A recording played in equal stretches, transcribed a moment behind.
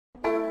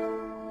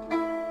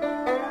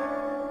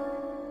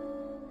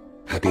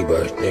Happy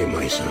birthday,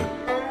 my son.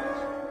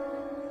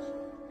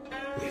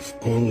 If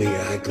only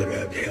I could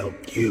have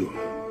helped you.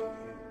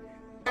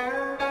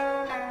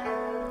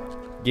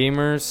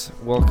 Gamers,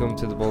 welcome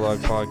to the Bulldog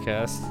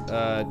Podcast.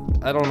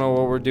 I don't know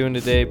what we're doing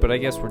today, but I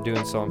guess we're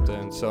doing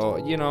something. So,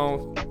 you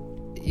know,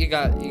 you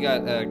got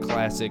a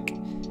classic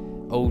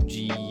OG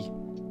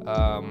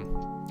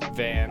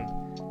Van.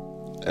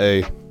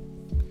 Hey.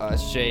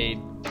 Shade.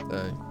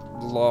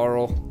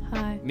 Laurel.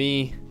 Hi.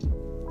 Me.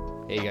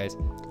 Hey, guys.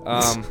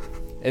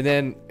 And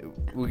then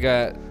we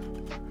got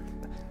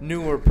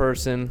newer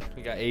person.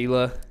 We got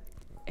Ayla.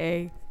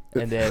 A.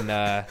 And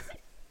then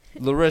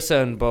Larissa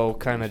and Beau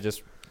kind of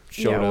just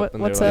showed up.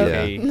 And what's they're up? like,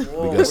 hey.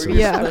 We got some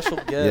special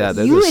guest. Yeah,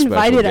 there's You a special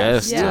invited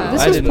guest. us. Yeah.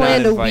 This I was did not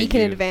planned a invite week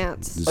in you.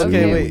 advance. Just Okay,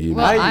 me and wait. you.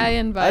 Well, I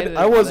invited.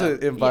 I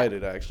wasn't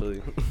invited,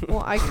 actually.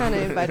 Well, I kind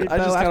of invited I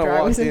Beau just kind of after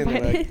I was walked in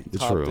invited. and It's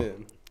popped true.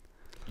 in.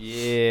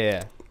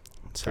 Yeah.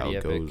 That's how Pretty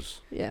it epic.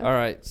 goes. Yeah. All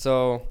right,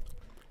 so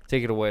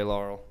take it away,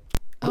 Laurel.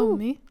 Oh,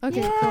 me? Okay,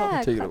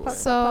 Yeah, Take it away.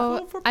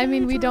 So, I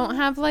mean, we don't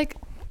have like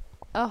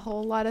a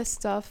whole lot of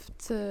stuff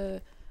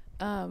to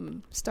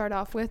start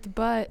off with,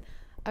 but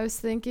I was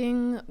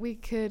thinking we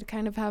could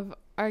kind of have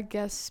our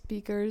guest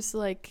speakers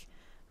like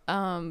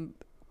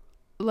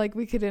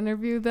we could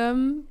interview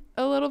them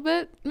a little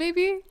bit,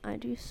 maybe. I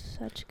do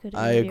such good.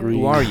 I interviewing. agree.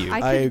 Who are you? I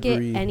I could get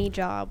agree. any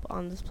job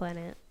on this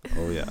planet.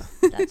 Oh, yeah.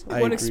 That's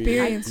I what agree.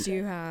 experience do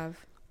you have?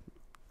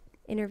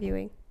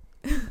 interviewing.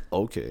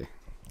 Okay.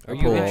 Are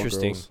you Pull all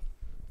interesting? girls.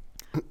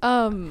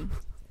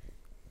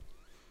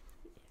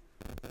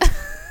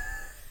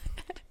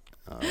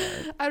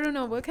 Alright. I don't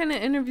know. What kind of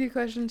interview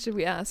questions should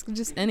we ask?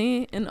 Just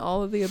any and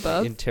all of the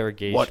above?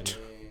 Interrogation. What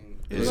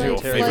is Like- your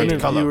like- favorite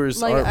color?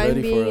 Interviewers Like aren't I'm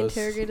ready being for us.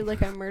 interrogated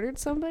like I murdered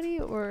somebody,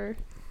 or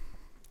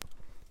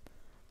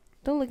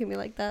don't look at me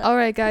like that. All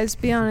right, guys,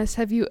 be honest.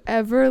 Have you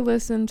ever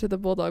listened to the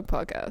Bulldog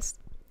Podcast?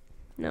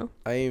 No.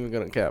 I ain't even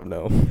gonna cap.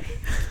 No.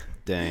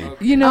 Dang.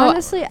 You know,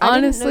 Honestly,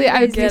 honestly, I I'd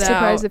didn't know you be guys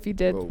surprised Get if you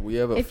did. Bro, we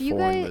have a if you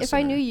foreign guys, if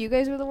I knew listener. you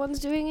guys were the ones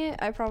doing it,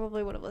 I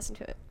probably would have listened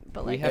to it.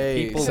 But We like, have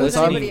Hey, people if it was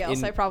since I'm- anybody else,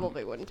 listening I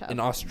probably wouldn't have. in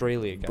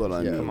Australia, guys. But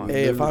I Yeah. mean, Come on.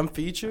 Hey, if I'm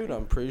featured,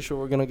 I'm pretty sure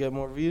we're gonna get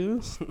more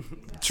views.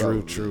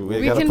 True, true.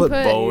 We gotta can put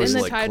put Beau in as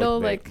the like title,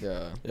 clickbait. like, Yeah.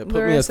 Yeah, put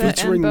me as Larissa and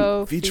featuring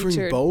Beau featuring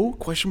featured. Beau?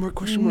 Question mark?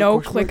 Question mark? No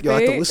question mark? You'll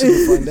have to clickbait. listen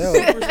to find out.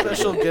 super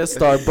special guest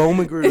star Beau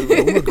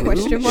McGrew.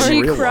 Question mark? She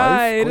In real life?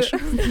 cried.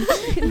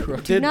 Question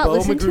mark? Did not Beau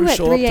listen to McGrew it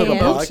show up to the 3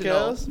 a.m.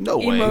 podcast? No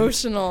way.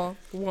 Emotional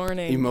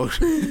warning.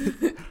 Emotion.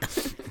 I think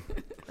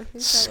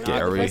that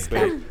Scary. was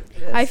the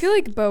I feel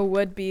like Beau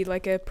would be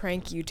like a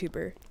prank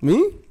YouTuber.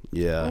 Me?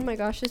 Yeah. Oh my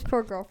gosh, his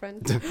poor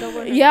girlfriend. Don't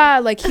worry. Yeah,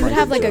 like he would Prank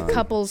have like a John.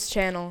 couples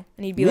channel,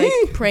 and he'd be Me?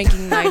 like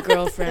pranking my And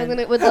girlfriend. then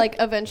it would like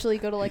eventually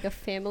go to like a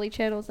family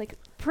channel. It's like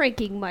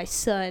pranking my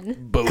son.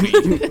 Booty.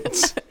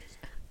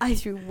 I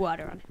threw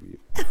water on him.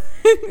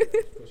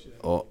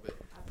 Oh.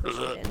 Push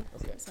it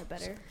in. Is that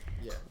better?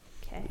 Yeah.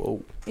 Okay.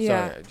 Whoa.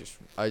 Yeah. Sorry,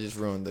 I just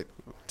ruined the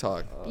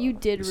talk. You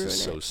did This ruin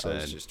is so it. I was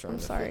sad. just trying I'm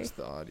to sorry. fix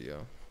the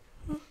audio.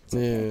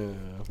 Yeah.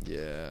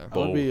 Yeah. I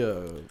would be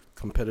a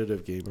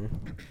competitive gamer.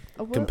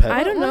 Competitive.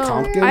 I don't know.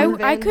 Comp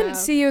gamer? I couldn't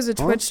see you as a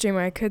Huh? Twitch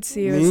streamer. I could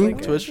see you as Me?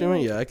 like a, Twitch streamer?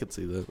 Yeah, I could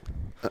see that.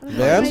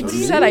 Van? Van? You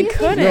said I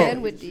couldn't.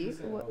 No. Would be.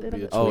 What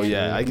did I- Oh,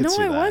 yeah, I could No,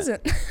 see I that.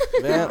 wasn't.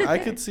 Man, I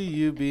could see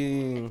you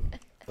being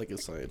like a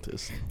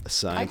scientist. A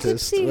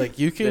scientist. see- Like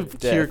you could The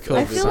cure death COVID.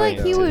 I feel like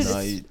he would No,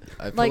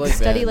 I feel like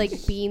study Van's-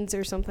 like beans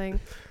or something.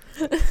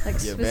 Like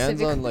Yeah, Van's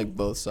specific. on like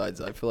both sides.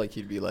 I feel like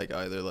he'd be like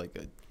either like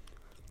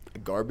a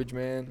garbage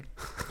man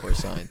or a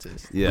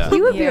scientist. Yeah. He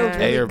would be Yeah.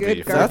 a A or really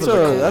B. good That's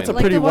garbage a that's a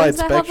like pretty the wide ones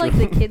that have spectrum.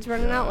 like the kids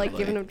running out, Yeah, like like-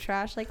 giving them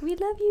trash, like we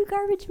love you,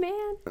 garbage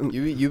man.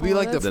 You be Oh,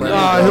 like the that's friend. nice.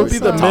 Nah, that he'll always be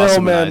the Toss talks- him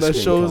an mailman ice that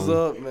cream shows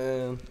cone. up,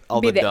 man.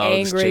 All Be the dogs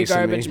angry chasing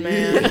garbage me.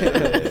 man.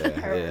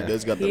 Yeah. He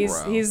does got the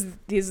growl. He's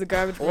the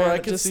garbage Or man I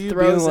that could just see you being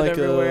throws it like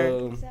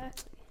everywhere.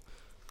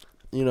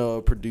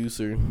 a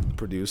producer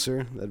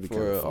Producer? That'd be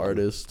kind for of an fun.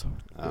 artist.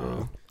 I don't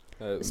know.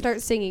 Start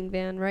singing,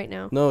 Van, right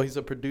now. No, he's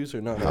a producer,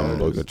 not an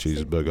Hamburger, artist.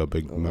 cheeseburger,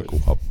 Big Oh, Mac,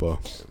 nice. Whopper.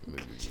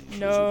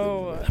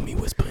 No, Let me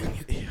whisper in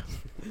your ear.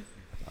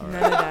 none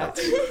of that.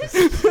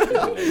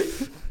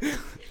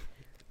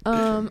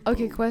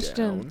 Okay,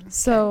 question.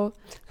 So,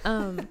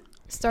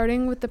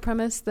 starting with the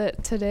premise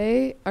that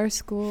today our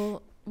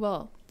school,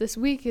 well, this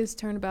week is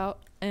Turnabout,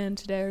 and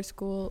today our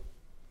school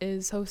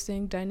is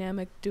hosting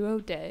Dynamic Duo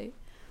Day.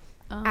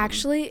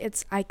 Actually,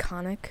 it's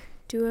iconic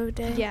duo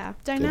day. Yeah.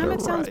 Dynamic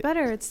They're sounds right.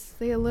 better. It's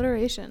the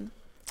alliteration.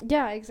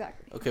 Yeah,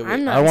 exactly. Okay, I'm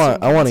wait.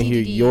 not I want to saying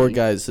hear TDD. your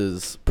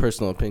guys'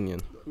 personal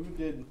opinion. Who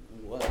did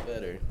what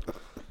better?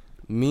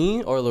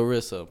 Me or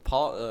Larissa?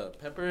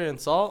 Pepper and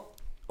Salt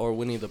or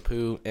Winnie the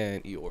Pooh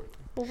and Eeyore?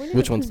 Well, Winnie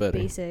Which the one's Pooh's better?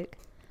 Basic.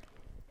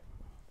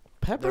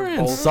 Pepper They're and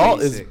both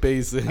Salt is basic.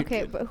 basic.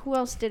 Okay, but who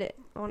else did it?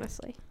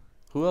 Honestly,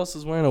 Who else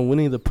is wearing a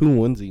Winnie the Pooh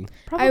onesie?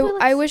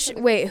 I wish.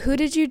 Wait, who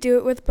did you do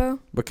it with, Beau?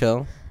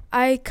 Raquel?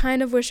 I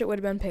kind of wish it would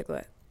have been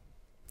Piglet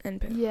and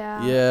Pooh.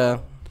 Yeah. Yeah.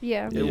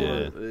 Yeah. It Yeah.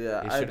 was, It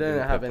I should've been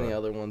didn't have Peppa. any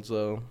other ones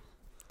though.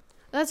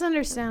 That's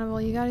understandable.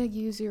 You gotta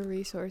use your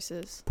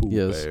resources. Pooh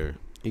Yes. Bear.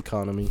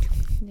 economy.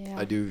 Yeah.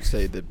 I do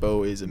say that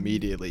Beau is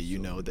immediately, you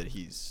know that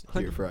he's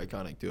here for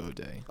Iconic Duo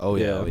Day. Oh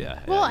yeah, Yeah. oh yeah.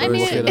 Well, I Or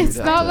mean, look at it's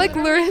him. not That's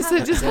like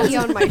Larissa just Pee has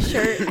on my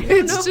shirt.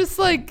 It's just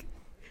like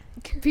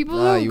people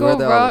Nah, don't you wear go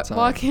that all the time.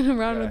 walking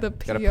around with a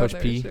pee Gotta on push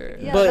their pee.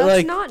 shirt. Yeah, But, that's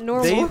like, not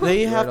normal.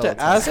 They have Right all to the time.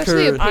 ask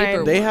Especially a her.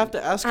 paper They one. have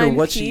to ask her I'm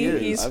what pee, she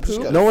is. he's I've just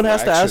poop. got No a one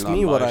has to ask fraction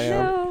me on what my I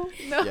am. No.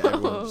 No. Yeah,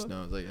 everyone just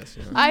knows, I guess.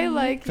 You know. I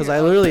like Because your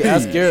I literally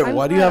asked outfit. Garrett,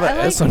 why do you have an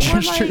I S on like your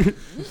more shirt? like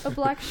a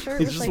black shirt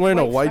He's with just like wearing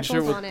a white white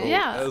shirt freckles with on the it.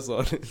 Yeah. S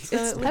on it. So It's it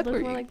would look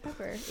peppery. more like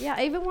pepper. Yeah,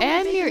 I even wanted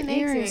And to make your an egg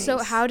earrings. So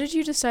how did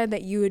you decide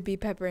that you would be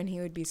pepper and he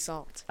would be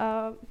salt?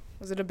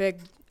 Was it a big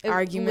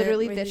argument?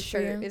 Literally, with this you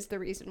shirt two? is the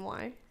reason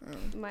why.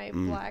 My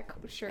Mm. black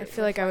shirt. I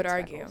feel like with I would white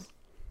argue.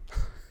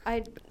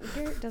 speckles.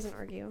 Garrett doesn't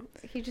argue.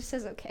 He just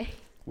says okay.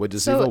 Wait,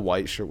 does So- he have a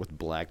white shirt with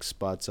black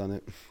spots on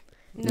it?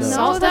 No.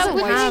 Salt that doesn't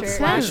would have make sense.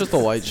 sense. It's just a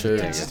white shirt.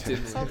 Yeah. Dang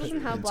it. Salt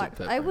doesn't have Hints black. of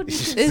pepper. I would be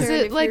Is concerned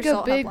it if like your a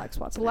salt had big black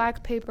spots in it.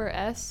 black paper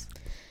S?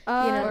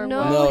 No, or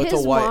No, it's a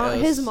his white mom.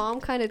 S. His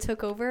mom kind of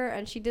took over,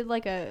 and she did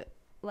like a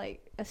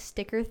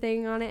sticker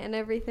thing on it and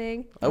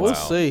everything. I would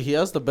Wow. say he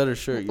has the better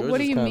shirt. Yours What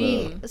do is you kinda-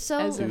 mean? So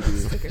As a Doo-doo.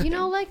 sticker you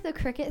know, thing? like the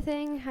Cricut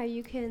thing, how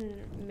you can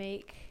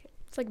make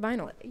It's like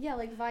vinyl. yeah,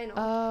 like vinyl.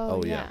 Oh,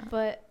 Oh, yeah. yeah.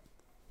 But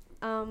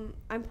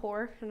I'm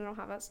poor and I don't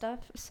have that stuff,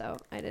 so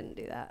I didn't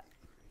do that.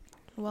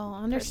 Well,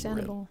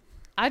 understandable.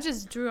 I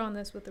just drew on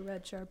this with the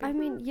red Sharpie. I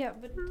mean, yeah,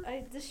 but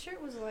this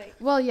shirt was like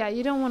well, yeah,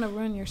 you don't want to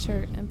ruin your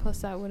shirt, and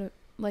plus that would have,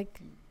 like,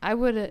 I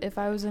would have, if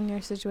I was in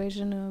your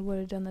situation, I would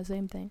have done the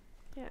same thing.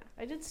 yeah,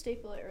 I did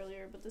staple it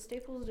earlier, but the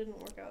staples didn't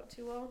work out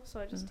too well, so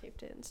I just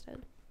taped it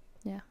instead.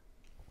 Yeah.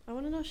 I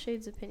want to know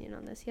Shade's opinion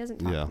on this. He hasn't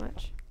talked Yeah.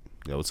 much.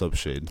 Yeah, what's up,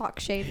 Shade? Talk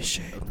Shade.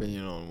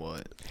 Opinion on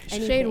what? Shade,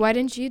 Anything. why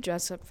didn't you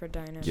dress up for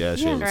Dinah? Yeah,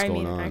 Shade, Yeah. Or what's I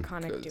going mean, on?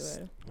 Iconic 'Cause-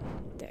 Duo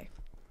Day.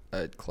 I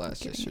had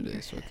class yesterday,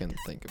 so I couldn't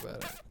think about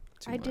it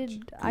too much.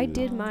 I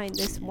did mine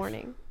this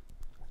morning.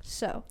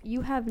 So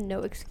you have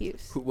no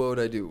excuse. What would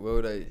I do? What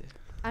would I?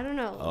 I don't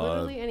know.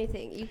 Literally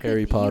anything. You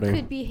Harry could, Potter. You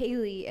could be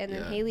Haley, and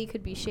then Yeah. Haley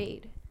could be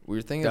Shade. We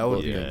were thinking That about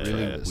would be being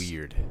really Travis.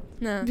 weird.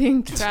 No.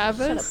 Being Shut up,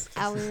 Travis?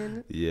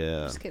 Alan.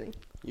 Yeah. Just kidding.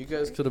 You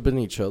guys could have been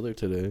each other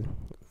today.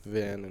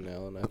 Van and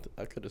Alan.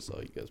 I could have saw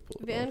you guys pull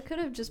it Van off. could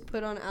have just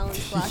put on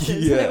Alan's glasses.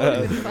 and Yeah. it would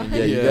have been fine.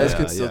 Yeah, you guys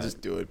could Yeah, still yeah.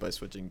 just do it by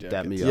switching jackets.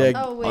 Dap me Yeah.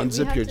 up. Oh, wait, we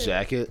Unzip have your to-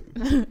 jacket.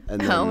 And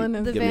then Alan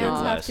and The give me your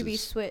Vans have to be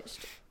glasses.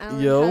 switched. Alan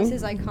Yo. has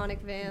his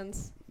iconic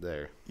Vans,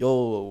 There.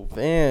 Yo,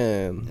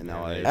 Van. And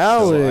now I.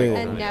 Alan.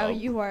 and now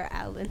you are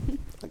Alan.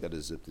 I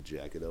gotta zip the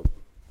jacket up.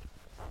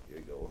 Here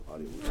you go.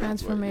 Audio.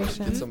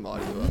 Transformation. Get some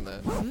audio on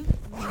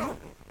that.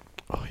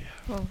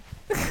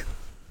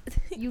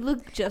 You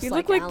look just You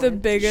like look like the Alan.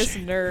 biggest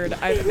nerd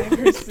I've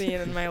ever seen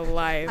in my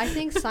life. I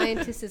think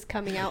scientist is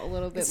coming out a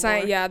little bit more.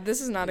 Yeah,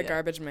 this is not a Yeah.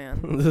 garbage man.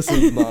 This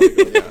is not.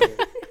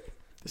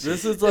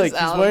 This is like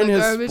he's Alan wearing the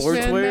his garbage man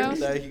sportswear now?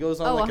 that he goes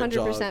on Oh, like a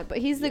 100%. jog. But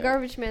he's the Yeah.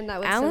 garbage man that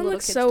would send Alan little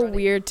looks kids so running.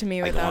 weird to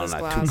me Like without on his that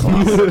glasses.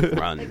 2 o'clock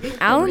run.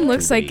 Alan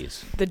looks like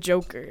Please. the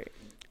Joker.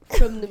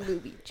 From the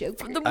movie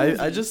Joker.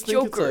 I just think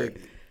Joker. it's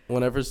like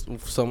whenever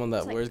someone that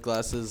It's like- wears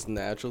glasses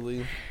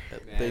naturally,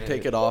 they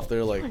take it off.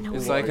 They're like,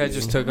 It's like I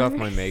just took off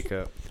my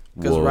makeup.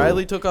 because Whoa.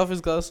 Riley took off his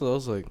glasses. I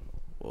was like,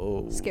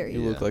 whoa, Scary.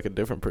 You look Yeah. like a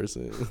different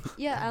person.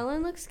 Yeah,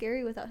 Alan looks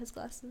scary without his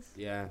glasses.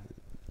 Yeah.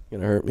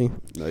 Gonna hurt me.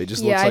 No, he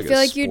just Yeah, looks I like feel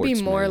a like you'd be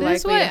sportsman. more This likely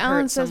is why to hurt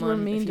Alan says we're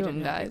someone mean if you to him,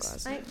 didn't have guys.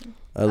 glasses.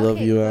 I love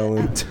Okay, you, but, Alan.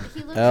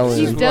 he looks Alan. This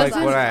He is does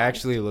like what I this-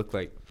 actually look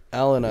like.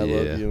 Alan, I Yeah.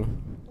 love you.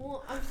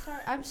 Well, I'm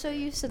sorry. I'm so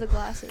used to the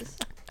glasses.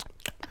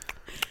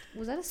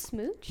 Was that a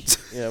smooch?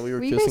 Yeah, we were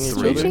Were you kissing guys each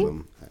Three of other.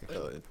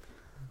 smooching? them.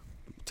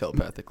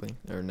 Telepathically,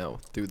 or no,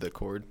 through the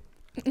cord.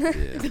 Yeah.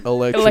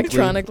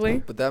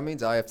 Electronically. But that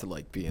means I have to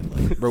like be in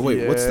like. Bro,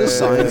 wait, what's the Yeah.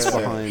 science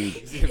behind?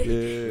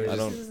 I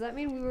don't. Does that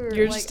mean we were?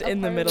 You're like, just a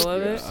in the part middle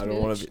of the it? I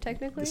don't want to smooch, be.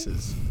 Technically. This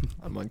is.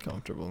 I'm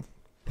uncomfortable.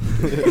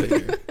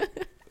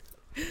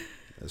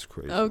 That's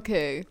crazy.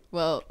 Okay,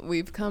 well,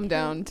 we've come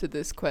down to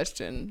this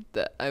question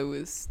that I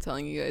was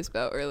telling you guys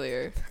about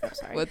earlier.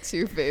 Sorry. What's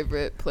your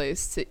favorite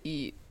place to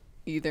eat,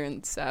 either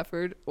in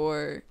Safford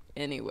or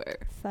anywhere?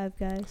 Five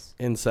Guys.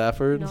 In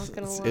Safford, Not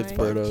gonna lie. it's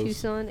Birdo's.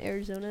 Tucson,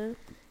 Arizona.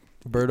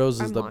 Birdo's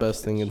is I'm the on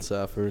best thing in first.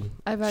 Safford.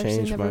 I've actually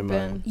Changed never my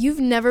been. mind. You've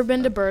never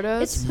been to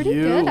Birdo's? It's pretty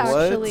You good, what?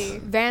 actually.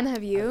 Van,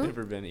 have you?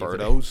 Never been either.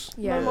 Birdos?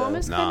 Yeah. My mom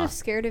is kind Nah. of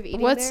scared of eating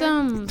What's there.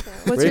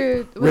 what's Ra-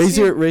 your what's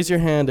Raise your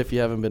hand if you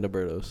haven't been to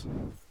Birdo's.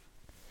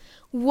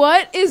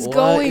 What is What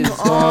going is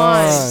on?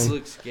 going This on?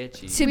 looks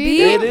sketchy. To we be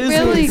don't It is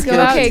really really go sketchy.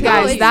 out Okay, to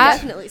guys, eat. it's that-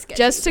 definitely sketchy.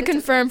 Just to It's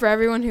confirm for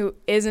everyone who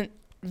isn't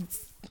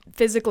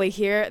physically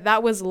here,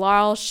 that was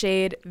Laurel,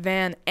 Shade,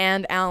 Van,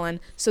 and Alan.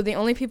 So the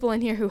only people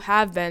in here who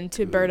have been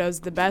to Birdo's,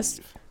 the best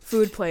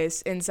food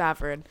place in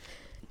Safford,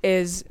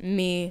 is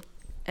me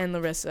and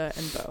Larissa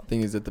and Beau.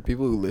 Thing is that the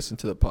people who listen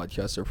to the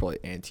podcast are probably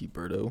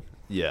anti-Birdo.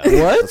 Yeah.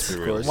 What? Let's be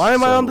real. Why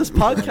am I on this So,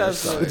 podcast?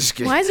 sorry. though? Just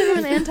kidding. Why is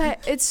everyone anti?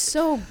 It's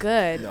so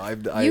good. No,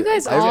 You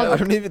guys all- I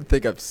don't even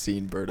think I've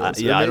seen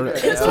Birdo's. yeah, I don't-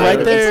 It's It's like,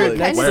 right there It's like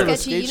next kind to of the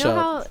sketchy. skate You know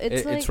shop. how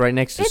it's like. It's right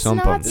next to It's Sun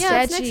not Pump.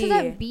 Yeah, it's next to sketchy.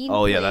 that bean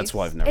Oh yeah, place. that's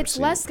why I've never It's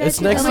seen less it. sketchy. It's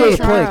next than to my the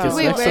plank. It's shop.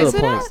 Wait, next where to is the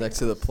it plank. It's next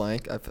to the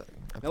plank.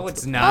 No,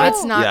 it's not.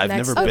 It's not. Yeah, I've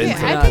next never to been the to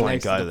Okay, the I think-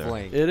 plank either.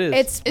 It is.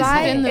 It's Is it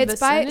by in the it's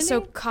by so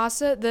vicinity?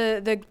 Casa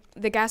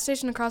the gas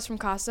station across from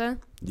Casa,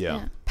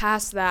 Yeah.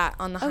 past that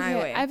on the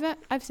highway. Okay,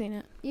 I've seen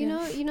it. You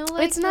Yeah. know,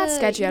 like It's not the-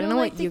 sketchy. I don't know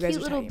like what you the guys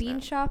cute are little talking bean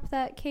about. shop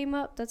that came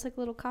up. That's like a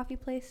little coffee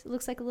place. It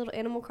looks like a little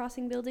Animal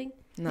Crossing building.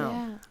 No.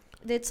 Yeah.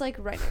 It's like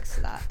right next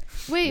to that.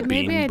 Wait,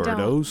 maybe I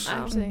Birdos?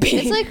 don't. Actually.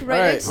 It's like right All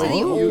right, next to the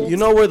well, old. you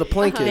know where the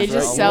plank Uh-huh. is, They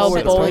right? just You know sell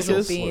where the bowls plank of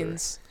is?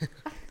 beans.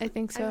 I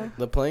think so.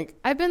 The plank.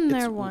 I've been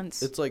It's- there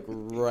once. It's like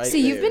right.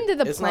 See, you've there. been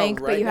to the It's not plank,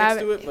 but right you next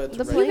haven't- to it, but it's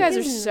The right You guys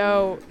are Plank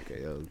so.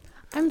 Okay,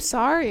 I'm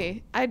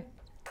sorry.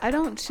 I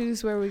don't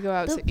choose where we go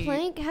out The to eat.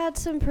 plank had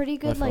some pretty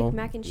good My like phone?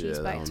 mac and cheese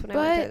Yeah, bites that when I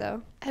went there But-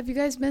 though. Have you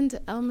guys been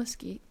to El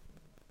Mesquite?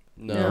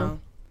 No.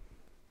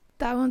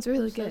 That one's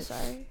really So good.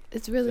 sorry.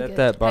 It's Is really that good.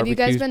 that Have barbecue you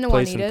guys been to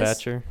place in Juanita's?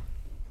 Thatcher?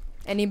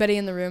 Anybody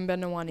in the room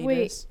been to Juanita's?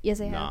 Wait,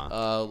 yes I have. Nah.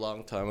 A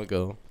long time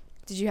ago.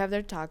 Did you have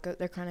their carne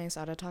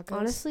asada tacos?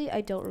 Honestly, I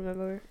don't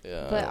remember.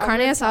 Yeah. But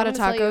carne I'm asada gonna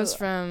tell you- tacos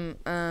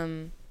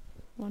from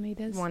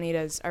Juanita's.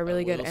 Juanita's are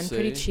really good will and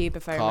pretty say cheap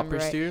if I remember Copper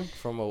right. steer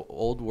from an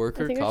old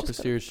worker. think I Copper just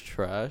got- steer's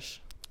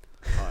trash.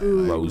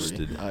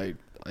 Roasted. I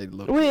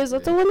love. Wait, is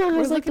that the one that We're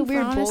has like the looking for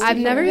weird bowl? honesty I've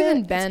here. never even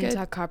It's been good.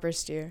 to Copper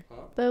Steer.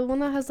 The one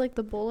that has like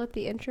the bowl at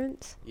the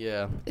entrance.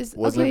 Yeah. Is,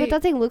 Was Okay, okay, but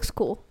that thing looks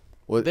cool.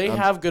 What, They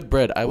have good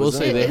bread. I will was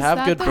say that- they is have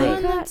that good the bread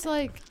one that's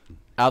like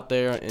out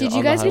there. Did you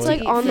on guys the just highway.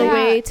 like on the Yeah.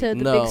 way to the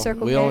No, big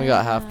circle? we only K?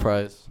 got half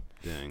price.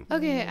 Dang.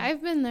 okay?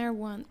 I've been there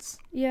once.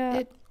 Yeah.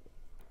 It-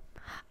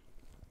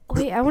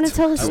 Wait, I want to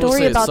tell a I will story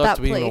say it about sucked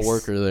that being place. a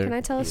worker there. Can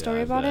I tell a Yeah, story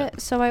I about bet.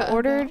 it? So I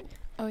ordered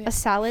Oh yeah. a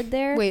salad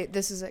there. Wait,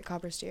 this is at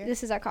Copper Steer?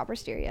 This is at Copper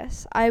Steer,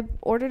 yes. I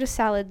ordered a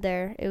salad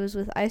there. It was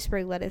with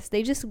iceberg lettuce.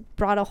 They just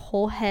brought a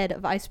whole head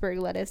of iceberg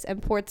lettuce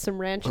and poured some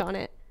ranch on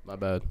it My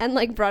bad. and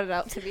like brought it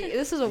out to me.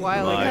 This was a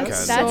while My ago.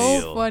 kinda That's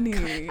deal.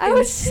 funny. I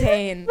was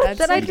insane. That's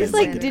that I just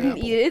like insane. didn't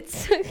eat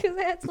it because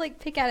I had to like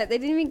pick at it. They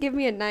didn't even give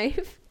me a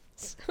knife.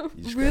 So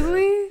You just gotta-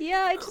 Really?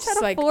 yeah, I just Just had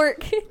a like-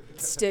 fork.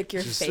 Stick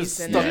your Just face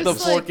in stuck it. the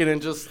Just fork in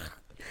and just.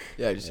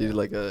 Yeah, just eat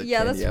like a.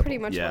 Yeah, that's candy pretty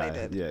apple. much what I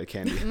Yeah, did. yeah,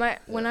 candy.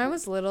 When I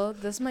was little,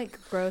 this might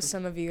gross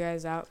some of you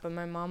guys out, but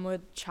my mom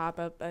would chop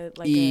up a,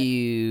 like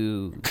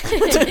Ew.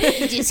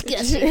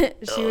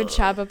 she would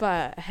chop up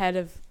a head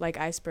of like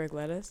iceberg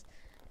lettuce,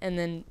 and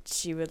then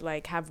she would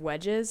like have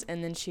wedges,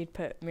 and then she'd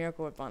put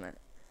Miracle Whip on it,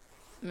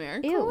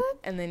 Miracle Ew. Whip?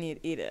 and then you'd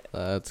eat it,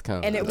 That's kind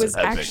of. and it That's was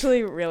epic.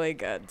 actually really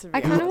good. To be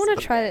I kind of honest. want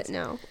to try it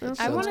now. That I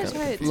sounds want to good.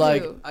 try it too.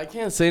 Like I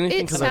can't say anything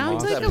It because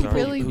sounds like a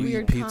really who eat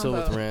weird pizza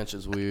with combo. ranch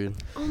is weird.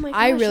 Oh my gosh,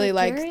 I really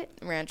like like carrot?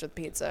 ranch with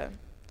pizza.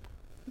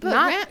 but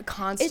Not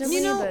constantly,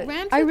 you know, but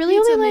ranch I with really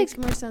pizza only makes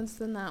like- more sense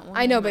than that one.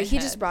 I know, in but my he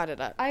just head. brought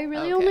it up. I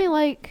really Okay. only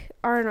like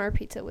R&R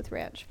pizza with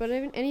ranch, but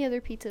even any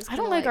other pizzas. I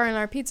don't like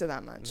R&R pizza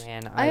that much.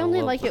 Man, I only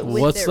love like it those.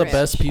 with What's their the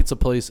best ranch. pizza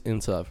place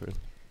in Safford?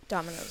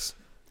 Domino's.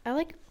 I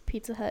like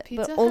Pizza Hut,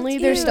 Pizza but only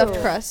Hut's their cute. stuffed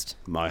crust.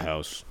 My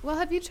house. Well,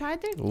 have you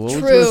tried their What would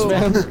True. you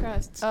spend?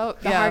 crust? Oh,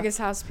 The yeah. Hargis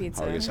House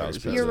Pizza. Hargis House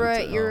pizza. You're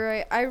right. too. You're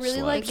right. I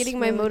really like Slaps. getting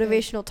my Really good.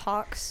 motivational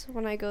talks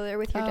when I go there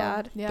with your Oh,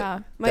 dad. Yeah.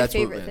 My That's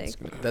favorite what thing. Van's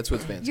gonna, that's what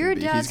Van's Your gonna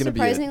be. dad He's gonna be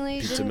a surprisingly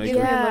pizza didn't maker.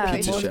 give me a Yeah,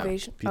 Pizza chef.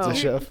 motivation. Pizza Oh.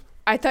 chef.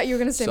 I thought you were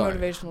gonna say Sorry.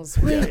 motivationals.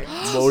 We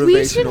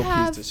should Motivational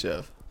have pizza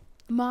chef.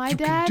 my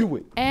dad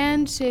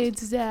and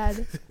Shade's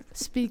dad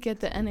speak at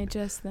the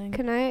NHS thing.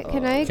 Can I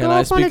Can go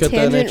I off on a speak at the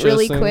tangent NHS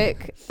really thing?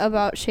 quick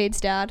about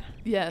Shade's dad?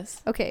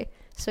 Yes. Okay,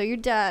 so your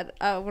dad,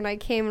 when I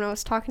came and I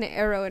was talking to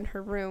Arrow in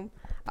her room,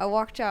 I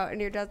walked out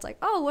and your dad's like,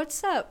 "Oh,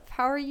 what's up?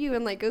 How are you?"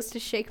 and like goes to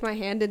shake my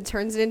hand and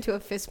turns it into a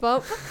fist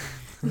bump.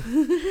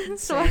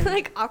 So I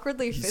like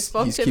awkwardly fist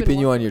bumped He's him. keeping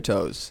and you walked- on your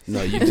toes.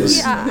 No, you just.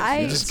 Yeah, you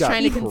I just He's got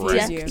trying to he confuse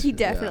pranked. you. He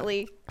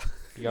definitely.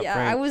 You got Yeah, I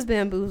pranked. was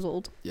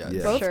bamboozled. Yeah.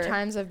 Yeah. Both Sure.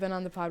 times I've been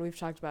on the pod, we've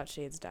talked about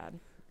Shade's dad.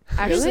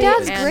 His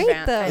dad's and great,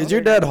 Van- though. and Is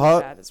your dad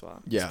hot? Dad as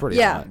well. Yeah. Pretty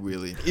Yeah. hot.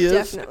 Really.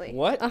 Definitely.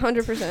 What?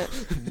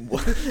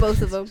 100%.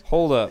 Both of them.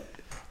 Hold up.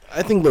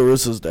 I think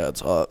Larissa's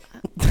dad's hot.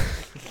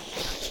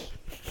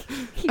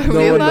 Are No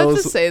we one allowed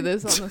knows. to say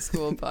this on the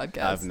school podcast?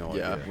 I have no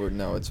Yeah. idea.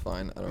 No, it's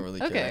fine. I don't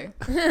really Okay.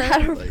 care. I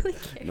don't Like, really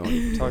care. No,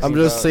 Talking I'm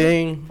just about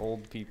saying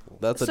old people.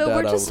 that's a So dad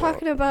we're I just would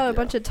talking about a Yeah.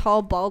 bunch of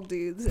tall, bald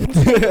dudes. And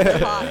saying they're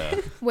hot.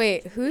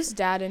 Wait, whose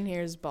dad in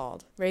here is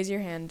bald? Raise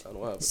your hand.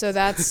 want. So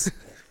that's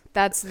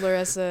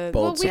Larissa.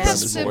 Bald Well, we have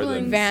supremacy. More than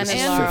siblings Van and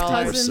and Laurel.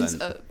 cousins.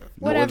 50%.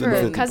 Whatever.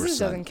 More than Cousins 50%.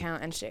 doesn't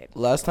count, and Shade.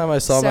 Last time I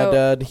saw my So-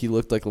 dad, he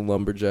looked like a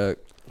lumberjack.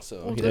 So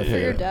Well, he good had for your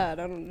hair. dad.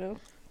 I don't know.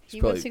 He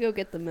probably- went to go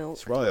get the milk.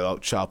 It's probably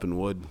out chopping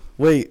wood.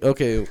 Wait,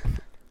 okay.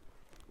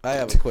 I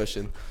have a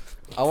question.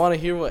 I want to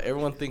hear what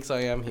everyone thinks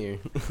I am here.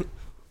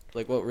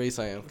 Like what race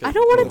I am. 'cause- I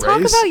don't want to talk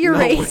Race? about your no,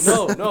 race.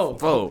 No.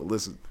 Bro,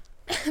 listen.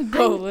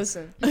 Bro,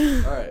 listen. All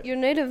right. You're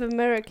Native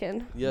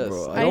American. Yes.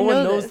 Bro, I no one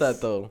know knows this.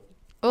 that though.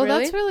 Well, Really?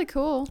 that's really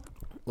cool.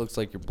 Looks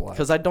like you're black.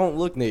 Because I don't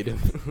look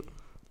native.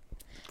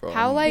 Bro,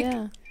 How like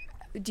Yeah.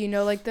 Do you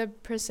know like the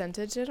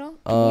percentage at all?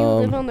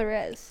 You live on the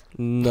res.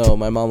 No,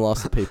 my mom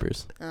lost the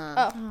papers,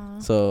 Oh,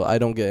 so I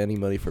don't get any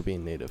money for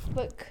being native.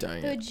 but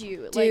Dang could you?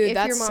 Dude, Like, if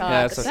that your mom sucks.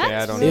 Yeah, it's okay.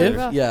 I don't really either.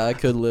 rough. Yeah, I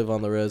could live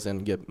on the res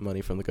and get money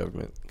from the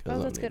government. 'Cause Oh,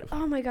 I'm that's good. native.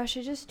 Oh my gosh,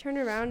 I just turned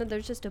around and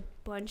there's just a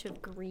bunch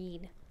of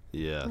green.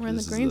 Yeah. We're in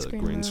the this green is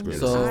screen green room. screen.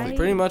 So I-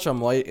 pretty much, I'm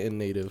white and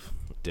native.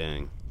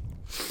 Dang.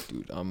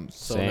 dude, I'm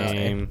So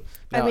Same.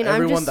 Now, I mean, I'm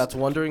everyone just that's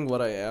wondering what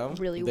I am,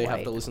 really they have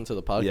white. to listen to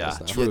the podcast Yeah,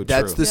 now. true.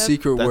 that's the Yep.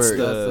 secret That's word.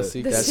 the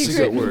secret- The That's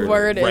secret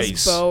word Race.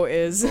 is Beau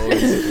is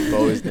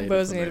Bo is Native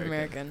Beau's Native American.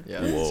 American.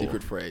 Yeah, that's Whoa. the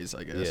secret phrase,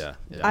 I guess. Yeah.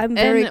 I'm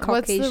very And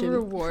what's the Caucasian.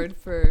 reward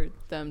for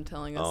them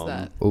telling us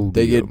that?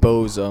 They get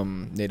Bo's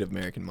Native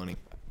American money.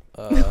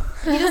 He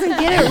doesn't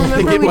get it. They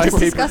Remember, get we my just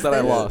papers discussed that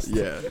I this. lost.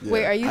 Yeah.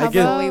 Wait, are you I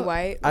get- fully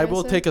white? I will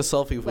Larissa? take a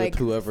selfie with Like,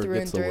 whoever through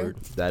gets and the through? word.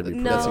 That'd be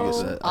No, That's a good- I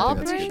think I'm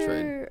that's a good pretty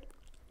trade. sure.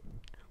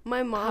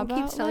 My mom How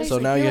keeps about, telling me. So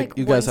she's now like, you "You're, like,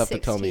 you guys have to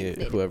tell me 1/16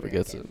 Native whoever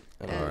gets it, American."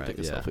 and I'll Alright, take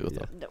a yeah. selfie with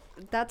them. No,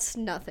 that's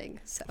nothing.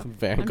 So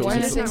Van I'm goes trying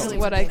to into think the of selfie.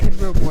 what I could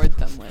reward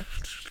them with.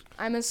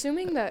 I'm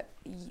assuming that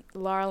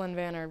Laurel and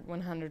Van are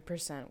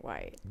 100%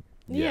 white.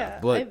 Yeah,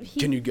 But he-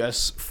 can you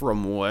guess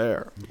from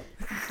where?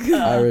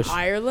 Irish.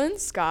 Ireland,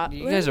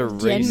 Scotland. You guys are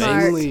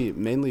Denmark. racist.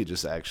 Mainly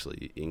just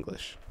actually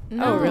English.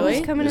 Oh, really?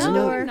 He's coming Isn't in the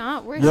it? door.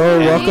 Not. We're Yo,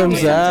 welcome,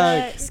 Scandinavian.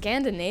 Zach.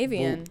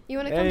 Scandinavian. You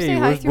want to come Hey, say hi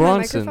where's through my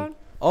Bronson? microphone?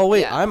 Oh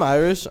wait, Yeah. I'm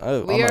Irish.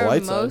 I'm We on the are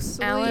white side.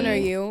 mostly. Alan, are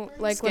you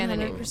like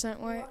Scandinavian. 100%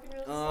 white?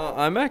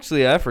 I'm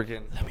actually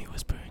African. Let me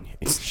whisper in your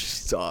ear.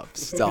 Stop.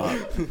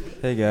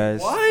 Hey guys.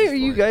 Why are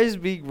you guys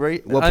being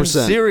racist? What I'm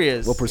percent?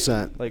 serious. What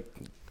percent? Like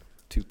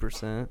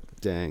 2%.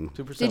 Dang.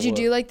 2% Did you what?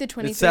 do like the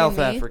 23andMe? It's South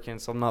African,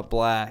 so I'm not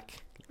black.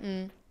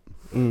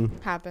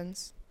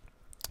 Happens.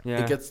 Yeah.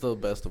 It gets the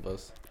best of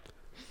us.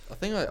 I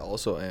think I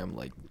also am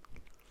like.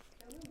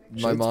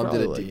 Shit's My mom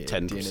did a probably like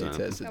DNA 10%.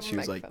 test and she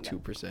was like Microphone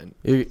 2%.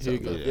 Here you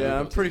go. Yeah,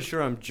 I'm pretty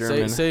sure I'm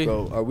German. Say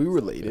Bro, are we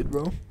related,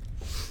 bro?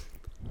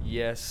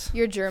 Yes.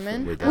 You're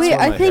German? Wait, that's Wait, why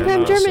I my think hair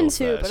I'm grows so German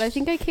too, but I fast.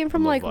 think I came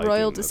from I'm a like Viking,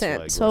 royal that's why I descent.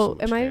 grow So so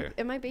much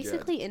am I hair.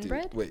 basically Yeah, dude,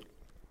 inbred? Wait.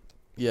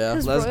 Yeah.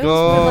 'Cause Let's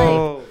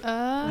royals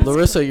were, go.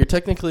 Larissa, you're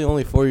technically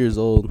only 4 years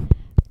old.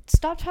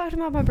 Stop talking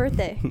about my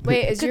birthday.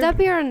 Wait, is Could your that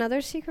be our another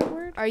secret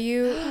word? are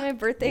you My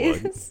birthday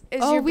What? is.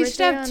 is Oh, your we should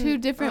birthday have on- two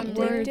different on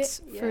words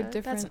LinkedIn? for Yeah,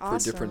 different. That's awesome.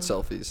 For different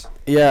selfies.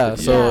 Yeah.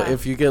 So Yeah.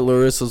 if you get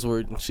Larissa's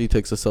word, she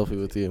takes a selfie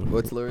with you.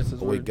 What's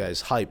Larissa's Oh, word? wait,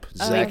 guys, hype.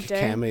 Zach Leap day.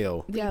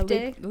 cameo. Yeah, Leap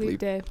day? leap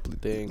day.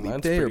 Dang, Leap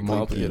mine's day or pretty monkey?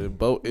 complicated.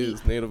 Bo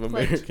is Native Like,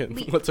 American.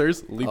 leap. What's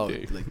hers? Leap Oh,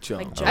 day. like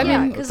jump. Like I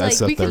jump. mean, Because That's like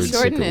the we can third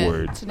shorten secret it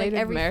word. to like Native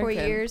every American.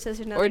 4 years there's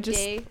another just,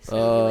 day. So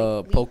it'd be,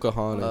 like, leap.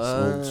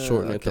 Pocahontas. We'll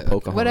shorten it to okay, okay.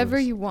 Pocahontas. Whatever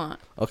you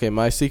want. Okay,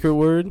 my secret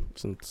word,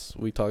 since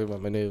we talked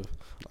about my native,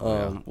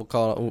 Yeah. we'll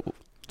call it.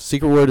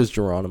 Secret word is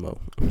Geronimo.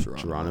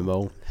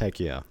 Geronimo. Heck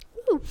yeah.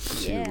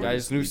 Yeah.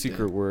 Guys, new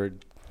secret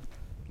word.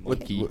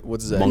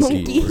 What's that?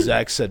 Monkey.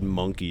 Zach said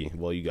monkey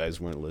while you guys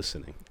weren't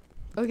listening.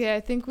 Okay, I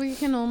think we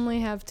can only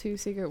have two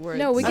secret words.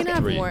 No, we can Okay.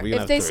 have Three. more. We can If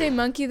have they three. say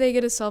monkey, they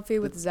get a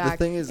selfie with The Zach.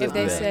 thing is If that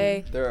they they're-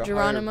 say they're a higher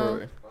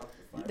Geronimo,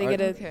 they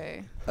get a.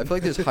 Okay. I feel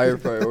like there's higher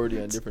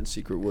priority on different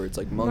secret words.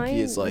 Like monkey My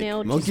is like nail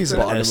just Monkey's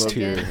broke an S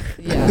again. tier.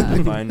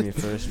 Yeah. Find me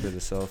first for the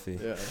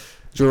selfie. yeah.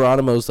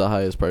 Geronimo's the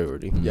highest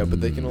priority. Yeah,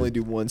 but they can only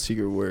do one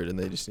secret word, and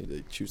they just need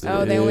to choose.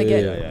 Oh, they only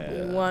get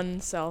Yeah. one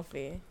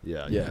selfie.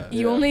 Yeah. Yeah.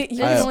 You only.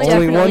 You I, only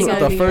only definitely one.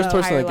 gotta The be first a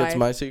person higher that gets life.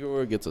 my secret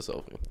word gets a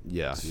selfie.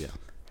 Yeah.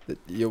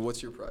 Yeah.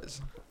 What's your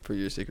prize for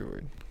your secret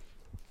word?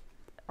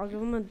 I'll give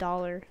them $1.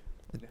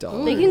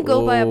 $1. They can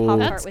go buy a Ooh. Pop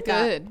Tart That's with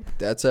good.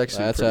 That's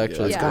actually. That's pretty actually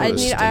good. Yeah, go I to need.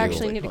 steal. I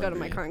actually Like need to go to my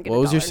hungry. car and get What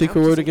was your $1 now,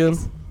 secret just word in again?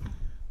 case.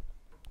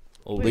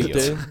 Leap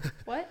day.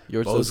 What?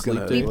 Yours Bo's says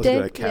gonna, sleep Leap day.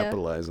 Bo's day? gonna Yeah.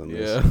 capitalize on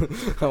this.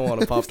 Yeah, I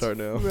want a Pop Tart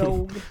now.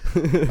 Rogue.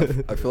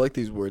 I feel like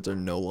these words are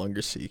no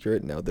longer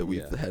secret now that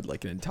we've Yeah. had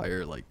like an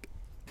entire like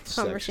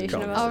Conversation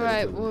section. about All it.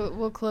 right,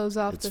 we'll close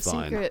off It's the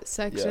fine. secret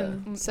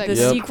section. The section.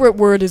 Yep. secret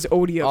word is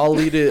odium. I'll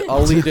lead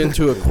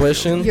into a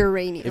question.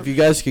 Uranium. If you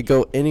guys could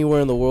go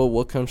anywhere in the world,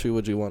 what country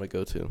would you want to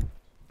go to?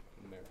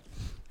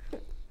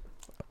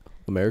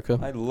 America?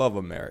 I love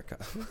America.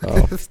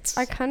 Oh.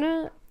 I kind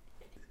of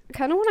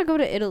want to go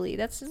to Italy.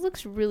 It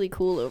looks really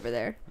cool over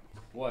there.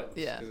 What?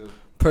 Yeah. It's a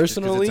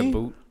Personally,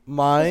 boot.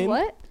 mine.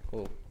 What?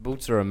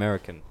 Boots are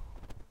American.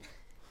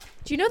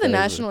 Do you know the That is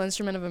national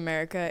instrument of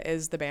America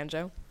is the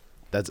banjo?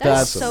 That's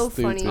That's awesome. so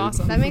stupid. funny.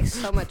 Awesome. That makes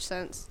so much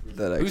sense.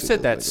 That actually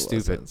said does that's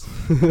make a lot of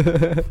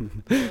stupid?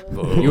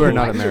 sense. You are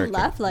not Why'd you American.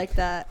 laugh like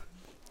that?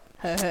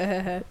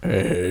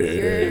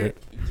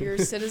 Your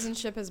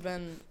citizenship has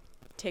been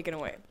taken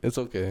away. It's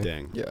okay.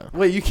 Dang. Yeah.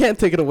 Wait, you can't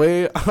take it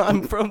away.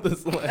 I'm from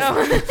this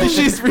land.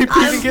 She's repeating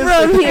I'm it.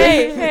 from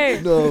here.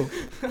 Hey, No.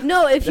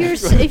 No, if you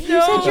said you're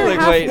Like,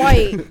 half wait.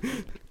 white,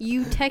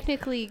 you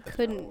technically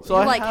couldn't. So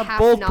you're I like have half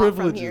both not from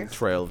privileges. here.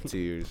 Trail of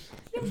Tears.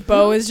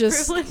 Bo is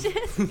just Privileges.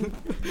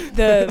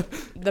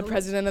 the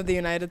president of the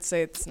United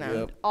States now.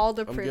 Yep. All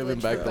the I'm privilege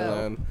giving back for the Bo.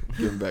 land.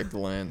 Giving back the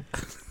land.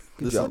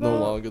 This job. is no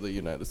longer the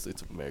United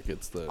States of America.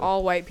 It's the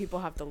All white people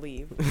have to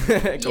leave.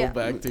 go Yeah.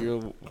 back to your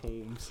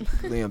homes.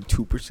 Liam,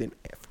 2%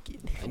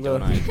 African. I'm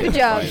gonna- Good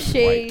job,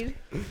 Shade.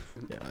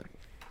 Yeah.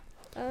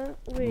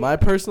 Wait. my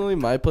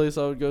place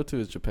I would go to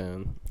is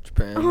Japan.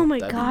 Japan. Oh my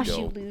that'd be gosh, you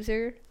dope.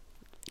 loser.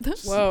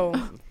 Whoa.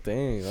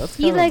 Dang, that's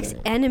He kinda likes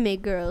bad. anime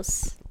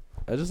girls.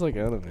 I just like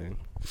anime.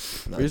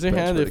 Nah, Raise your Japan's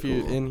hand if pretty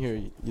you're cool. in here.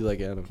 You like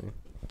anime.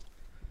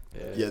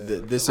 Yeah,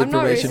 this I'm not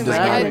information raising does my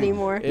hand not.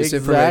 anymore. This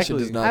information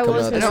does Exactly. not I come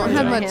was out. gonna this I don't way.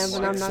 have my much hand,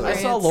 but I'm not I going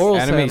saw to. Laurel's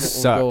Anime hand go up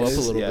a sucks.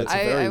 little Yeah, bit. it's a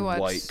very I watch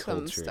white some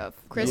culture. stuff.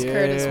 Chris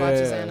Curtis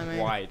watches Yeah. anime.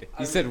 Wide.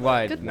 He said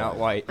wide, Good. not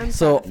white. I'm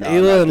So proud of No, that.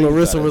 Ayla I and think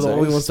Larissa that were the is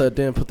only nice. ones that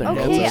didn't put their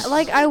Okay, hands up.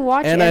 like I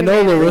watch And I anime,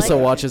 know but, Larissa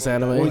like, watches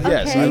anime. Well,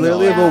 yes, Okay, I I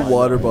literally know. have a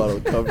water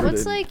bottle covered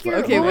What's in. like your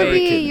Okay, what would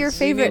wait. be your You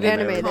favorite need to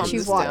anime that calm you've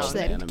this watched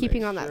down. then? Anime.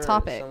 Keeping on that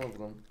topic.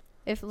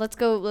 If let's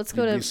go You'd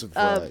be to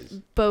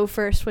surprised. Beau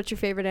first. What's your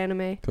favorite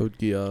anime? Code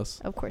Geass.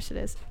 Of course it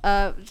is.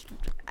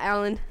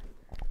 Alan.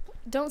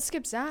 Don't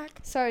skip Zach.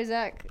 Sorry,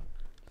 Zach.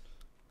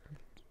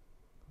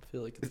 I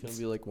feel like it's gonna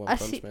be like One I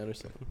Punch see- Man or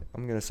something.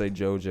 I'm gonna say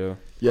JoJo.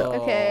 Yeah.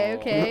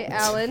 Okay,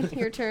 Alan,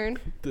 your turn.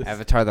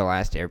 Avatar: The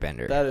Last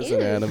Airbender. That is an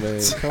Ew.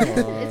 anime. Come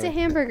on. It's a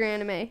hamburger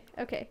anime.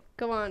 Okay,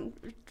 go on,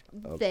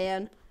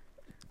 Dan.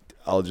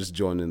 I'll just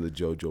join in the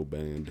JoJo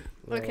band.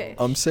 Okay.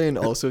 I'm saying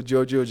also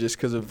JoJo just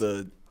because of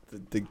the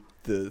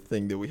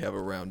thing that we have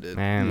around it.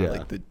 Man, Yeah.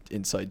 Like the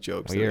inside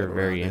jokes. we that are have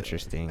very around it.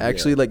 interesting.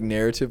 Actually, like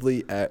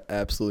narratively,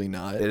 absolutely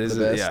not. It is,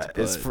 the best, yeah.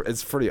 but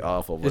It's pretty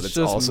awful, but It's it's,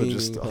 just also me.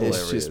 just It's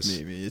hilarious. it's just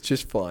maybe. It's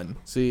just fun.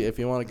 See, if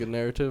you want a good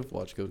narrative,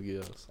 watch Code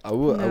Geass. I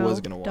was No,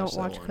 gonna watch don't that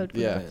watch one. Code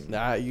Yeah. Man.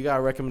 Nah, you got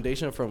a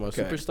recommendation from a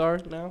Okay.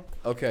 superstar now?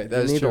 Okay, You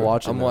that's need to true.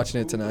 watch it I'm now.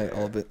 watching it tonight.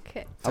 All of it.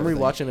 Okay. I'm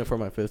Everything. rewatching it for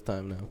my 5th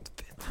time now.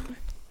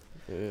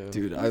 Yeah.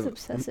 Dude, He's I've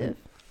obsessive.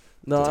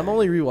 No, I'm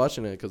only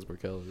rewatching it because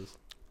Burkell is.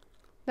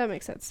 That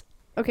makes sense.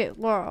 Okay,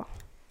 Laurel.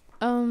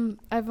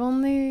 I've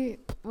only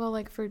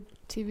like for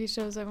TV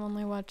shows I've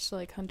only watched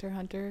like Hunter x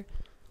Hunter.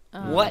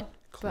 What?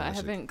 But I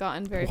haven't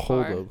gotten very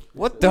Hold far. up.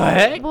 What the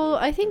heck? Well,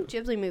 I think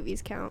Ghibli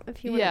movies count.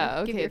 If you want Yeah,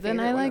 to give okay. your Then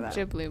favorite I one like of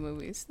that. Ghibli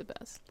movies the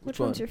best. Which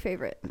one? one's your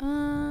favorite?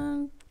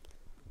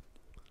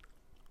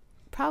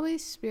 Probably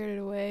Spirited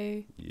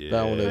Away. Yeah.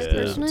 That one is I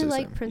good. personally It's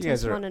like the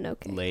Princess guys are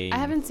Mononoke. Lame. I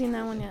haven't seen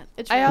that one yet.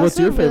 It's I really- What's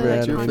your also really favorite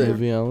like anime Ponyo.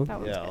 movie, Alan? That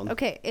one's Yeah, good.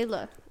 Okay,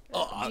 Ayla.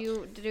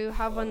 Do you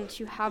have one that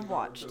you have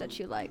watched that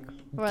you like,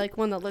 or like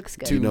one that looks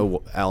good? Do you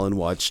know Alan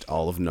watched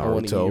all of I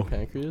want to eat your Naruto?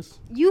 pancreas.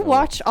 You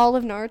watched all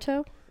of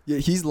Naruto? Yeah,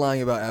 he's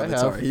lying about have.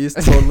 Avatar. He's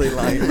totally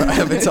lying about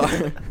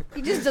Avatar.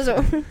 He just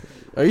doesn't.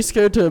 Are you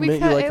scared to We admit you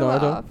cut like Ayla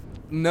Naruto? off.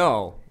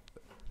 No.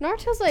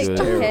 Naruto's like Good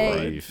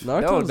okay. grief. No,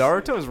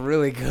 Naruto's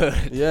really good.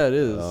 Yeah, it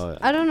is.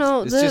 I don't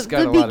know. It's just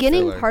got a The lot of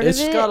beginning filler. part It's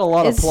of it got a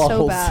lot of is plot so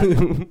holes.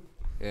 bad.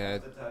 Yeah.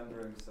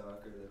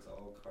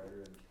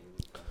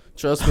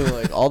 Trust me,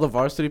 like all the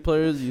varsity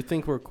players, you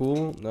think we're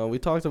cool? No, we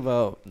talked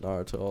about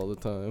Naruto all the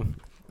time.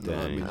 No,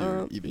 I mean,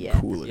 you're even yeah.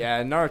 cooler.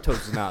 Yeah,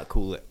 Naruto's not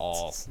cool at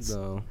all.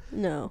 No.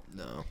 No.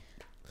 No.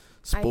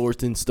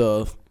 Sports and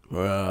stuff.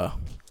 Rah.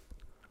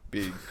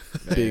 Big.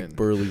 Big man.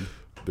 burly.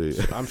 Big.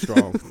 I'm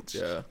strong.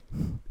 Yeah.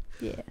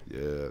 Yeah.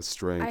 Yeah,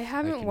 strength. I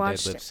haven't can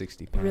watched deadlift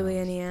 60 pounds. really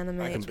any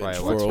anime. I can That's why I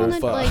bench watch Which one that,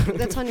 405. like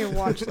that's on your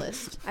watch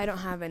list? I don't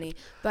have any.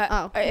 But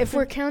Oh. if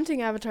we're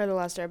counting Avatar: The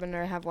Last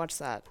Airbender, I have watched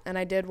that, and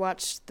I did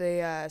watch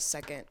the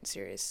second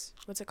series.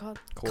 What's it called?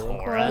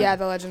 Korra? Yeah,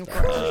 The Legend of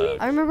Korra.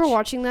 I remember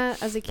watching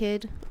that as a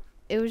kid.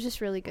 It was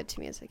just really good to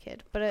me as a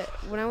kid. But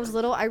when I was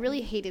little, I really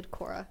hated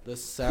Korra. The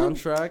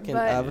soundtrack in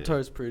But- Avatar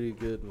is pretty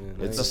good, man.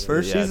 It's The Yeah,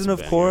 first it's season a of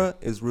banger. Korra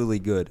is really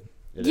good.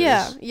 It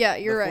Yeah, is. yeah,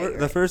 you're right.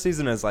 The first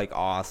season is like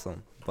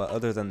awesome, but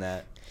other than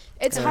that,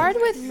 It's hard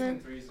with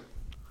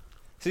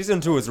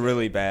season 2 is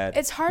really bad.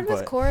 It's hard with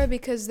but- Korra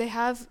because they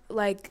have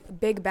like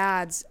big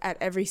bads at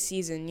every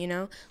season, you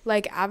know?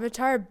 Like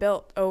Avatar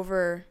built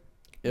over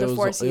It the was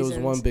 4 it seasons. was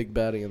one big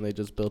baddie and they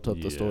just built up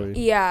the Yeah. story.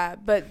 Yeah,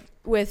 but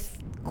with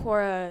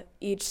Korra,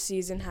 each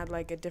season had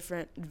like a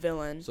different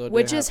villain, So it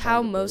which didn't is have time how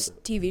to build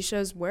most TV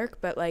shows work.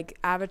 But like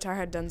Avatar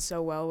had done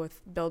so well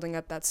with building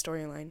up that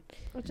storyline.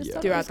 I just Yeah.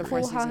 thought Throughout it was the cool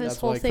first how season. his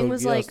That's whole why thing Code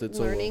was Geass like did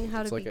so learning well. how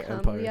It's to like an become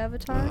empire. the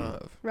Avatar,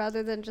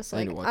 rather than just I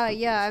need like, to watch Code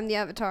yeah, Geass. I'm the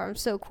Avatar. I'm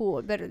so cool,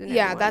 I'm better than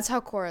Yeah, everyone. that's how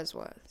Korra's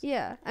was.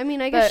 Yeah, I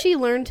mean, I guess But- she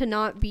learned to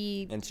not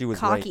be And she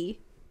was right. cocky.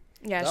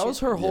 Yeah, That was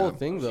her whole Yeah.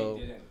 thing though.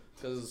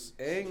 Because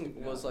Aang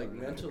was like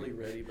mentally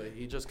ready, but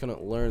he just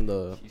couldn't learn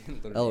the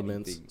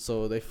elements.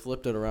 So they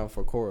flipped it around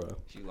for Korra.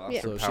 She lost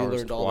Yeah. her So she powers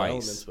learned all the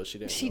elements, twice. but she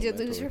didn't. She know did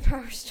lose her mentally.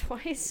 powers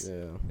twice.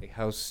 Yeah, Like,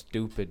 how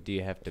stupid do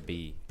you have to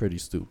be? pretty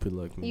stupid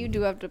like me. You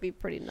do have to be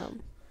pretty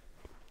dumb.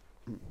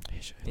 And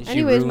she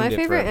Anyways, my ruined it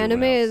for favorite everyone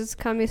anime else. is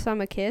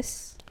Kami-sama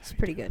Kiss. It's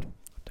pretty good.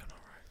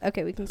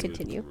 Okay, we can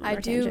continue. I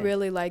Our do tangent.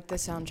 really like the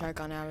soundtrack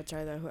on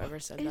Avatar though. Whoever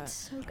said that, It's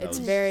so good. it's was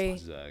very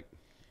Zach.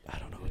 I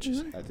don't know what you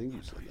said. I think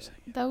you said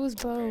that. That was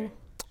Beau.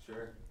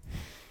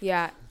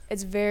 yeah.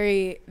 It's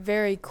very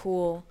very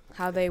cool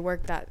how they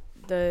work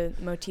the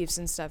motifs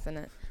and stuff in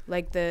it,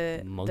 like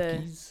the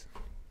motifs.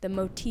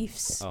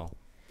 Oh.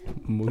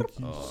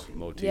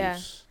 Motifs. Yeah.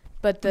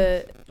 But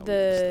the Don't get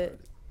me started.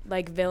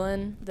 like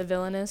the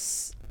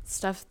villainous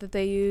stuff that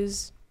they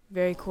use,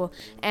 very cool.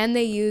 And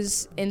they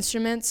use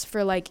instruments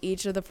for like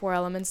each of the 4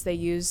 elements. They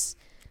use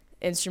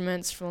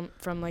instruments from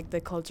like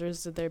the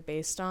cultures that they're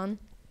based on.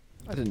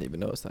 I didn't even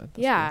notice that. That's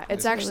Yeah, cool.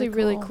 it's actually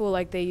really cool. cool.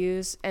 Like they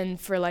use, and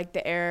for like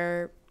the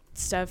air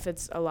stuff,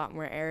 it's a lot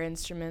more air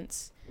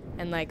instruments,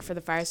 and like for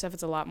the fire stuff,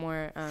 it's a lot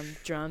more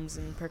drums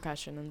and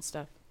percussion and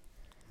stuff.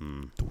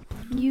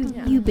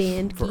 You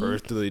band For geek.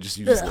 Earth, do they just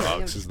use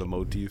rocks as the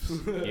motifs?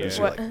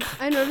 Yeah. What?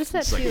 I noticed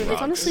that It's like too. It's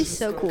rocks. honestly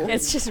so cool.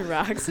 It's just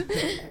rocks.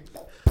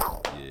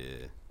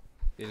 Yeah.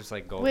 You just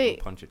like go Wait. and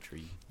punch a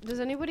tree. Does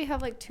anybody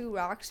have like 2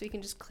 rocks we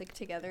can just click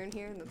together in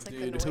here and that's like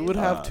Dude, the noise? who would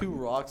have 2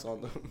 rocks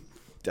on them?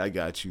 I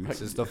got you.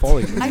 This is the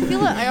Foley. I feel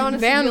it. I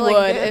honestly Van feel would.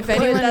 like If Van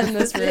would. anyone That's in the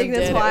this room thing. did,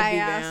 That's it why would I be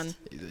asked.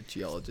 Van. He's a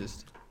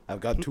geologist. I've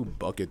got 2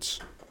 buckets.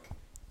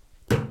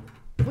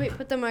 Wait,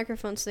 put the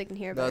microphone so they can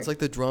hear better. That's like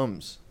the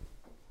drums.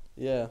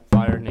 Yeah.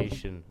 Fire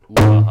Nation.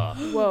 Waha.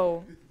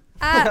 Whoa.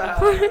 Ah,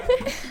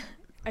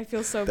 I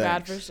feel so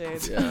bad for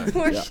Shade. Yeah.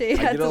 Poor Shade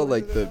I had get to all lose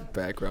like the it.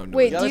 background.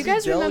 Wait, noise. do you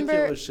guys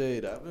remember- With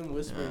Shade. I've been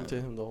whispering to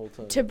him the whole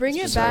time. To bring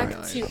it It's back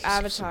just to nice.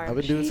 Avatar I've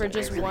been doing for some-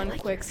 just one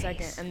quick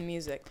second and the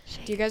music.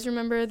 Do you guys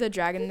remember the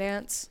dragon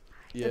dance?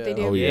 Yeah. they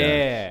do? Oh, yeah.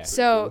 Yeah.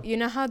 So you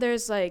know how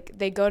there's like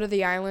they go to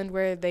the island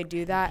where they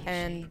do that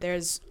and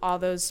there's all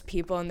those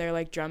people and they're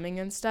like drumming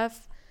and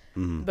stuff,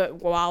 but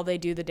while they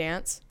do the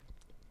dance,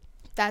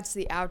 that's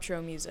the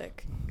outro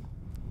music,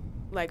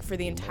 like for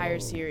the entire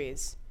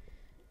series.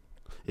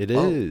 It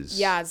is.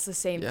 Yeah, it's the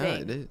same Yeah,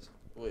 thing. it is.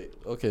 Wait,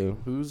 okay.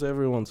 Who's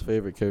everyone's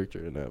favorite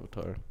character in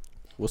Avatar?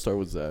 We'll start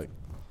with Zach.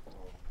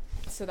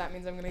 So that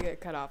means I'm gonna get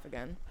cut off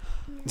again.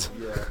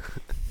 Yeah.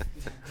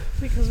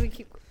 Because we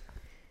keep.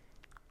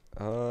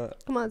 Come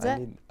Come on,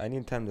 Zach. I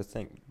need time to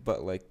think,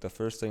 but like the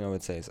first thing I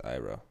would say is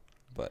Iroh,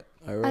 but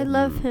I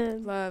love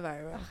him. Love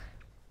Ira.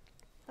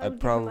 I'd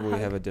probably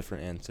have a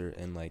different answer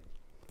in like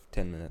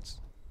 10 minutes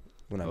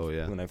when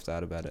I've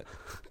thought about it.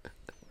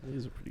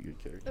 He's a pretty good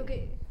character.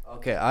 Okay.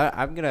 Okay,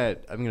 I'm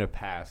gonna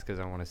pass because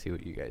I want to see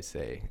what you guys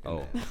say. and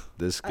Oh, then-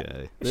 this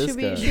guy. Should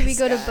we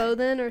go to Beau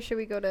then, or should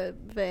we go to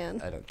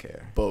Van? I don't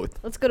care. Both.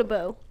 Let's go to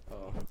Beau.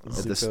 Oh, At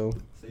this- Zuko.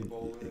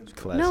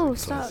 Classic, No, classic.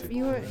 stop.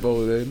 You were.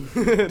 Both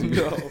in.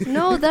 No.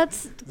 No,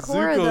 that's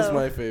Cora Zuko's though.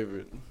 my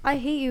favorite. I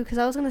hate you because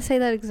I was gonna say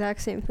that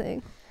exact same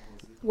thing.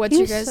 What's He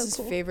your was so guys'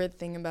 cool. favorite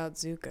thing about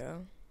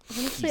Zuko?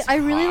 Honestly, I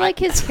really like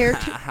his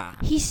character.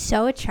 He's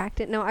so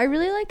attractive. No, I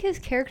really like his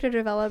character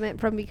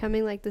development from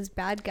becoming like this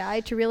bad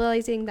guy to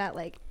realizing that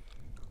like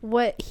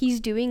what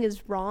he's doing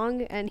is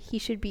wrong and he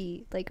should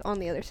be like on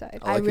the other side.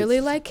 I I like really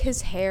his- like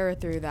his hair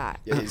through that.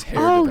 Yeah, his hair.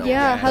 Oh development.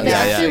 yeah, how they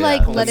Yeah, yeah, actually yeah.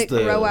 like let What's it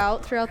the- grow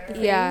out throughout the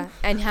thing. Yeah,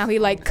 and how he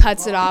like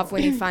cuts it off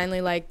when he finally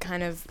like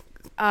kind of.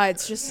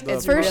 It's just The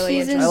it's First really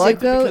season, I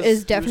liked it Zuko because is he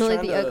was definitely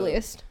trying the to-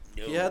 ugliest.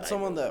 He had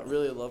someone that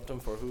really loved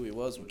him for who he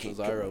was, which was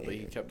Iroh, but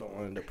he kept on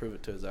wanting to prove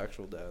it to his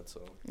actual dad, so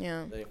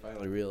Yeah. they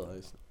finally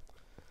realized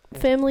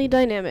Family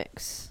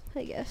dynamics,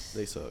 I guess.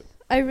 they suck.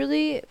 I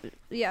really,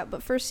 yeah,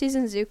 but first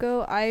season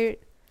Zuko, I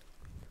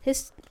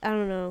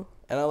don't know.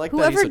 And I like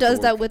Whoever that he's a does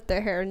that dork. with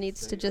their hair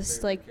needs to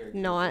just like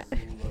not.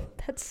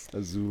 That's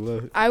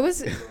Azula. I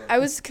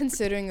was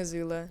considering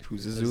Azula.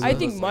 Who's Azula? I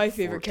think my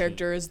favorite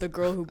character is the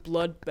girl who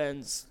blood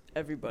bends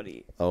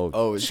everybody.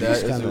 Oh, is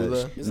she's that kinda-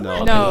 Azula?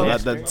 No, No.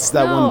 that's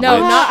that No. one. No, Oh,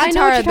 not I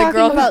know what Katara. you're The talking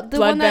girl who about, the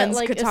blood one that, bends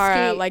like,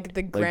 Katara, escaped. like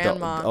the Like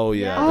grandma. oh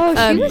yeah. Oh,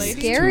 Um, she was Lady's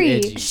too scary.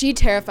 edgy. She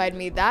terrified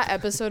me. That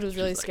episode was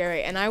really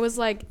scary, and I was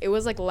like, it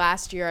was like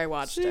last year I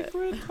watched it.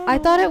 I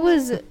thought it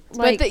was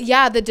like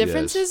But the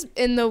differences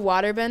in the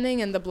water bending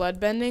and the blood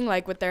bending,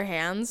 like with their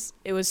hands,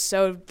 it was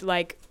so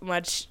like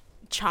much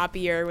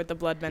choppier with the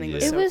blood bending. Yeah.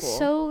 Was it so was cool.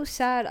 so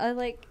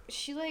sad.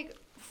 She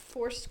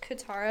forced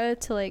Katara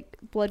to like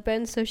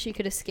bloodbend so she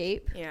could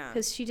escape Yeah.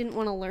 because she didn't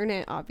want to learn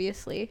it.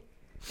 Obviously,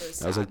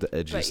 That was like the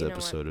But edgiest you know what?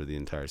 episode of the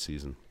entire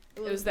season.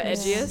 It was the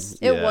edgiest.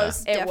 it Yeah.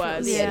 was It definitely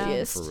was. the Yeah.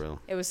 edgiest. For real.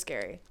 It was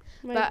scary.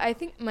 My- But I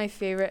think my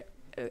favorite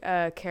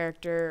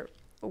character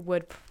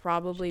would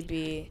probably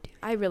be.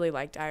 I really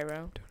liked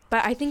Iroh,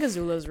 but I think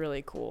Azula's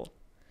really cool,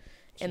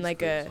 in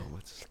like a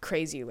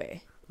crazy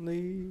way.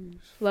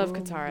 Love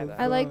Katara though.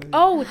 I like.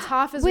 Oh,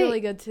 Toph is Wait. really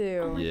good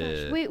too.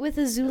 Yeah. Wait, with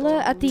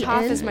Azula at the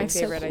Toph end. is my it's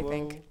so favorite, I cool.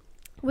 think.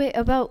 Wait,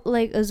 about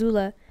like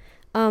Azula.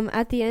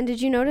 At the end, did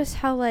you notice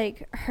how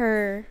like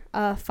her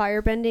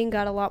firebending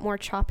got a lot more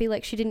choppy?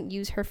 Like she didn't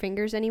use her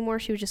fingers anymore.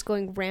 She was just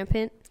going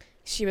rampant.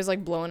 She was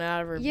like blowing it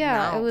out of her Yeah,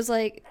 mouth. it was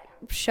like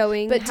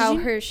showing But did how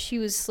you- she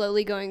was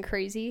slowly going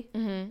crazy.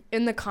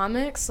 In the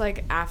comics,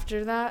 like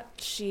after that,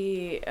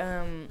 she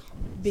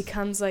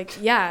becomes like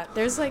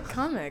there's like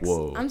comics.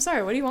 Whoa. I'm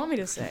sorry, what do you want me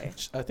to say?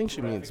 I think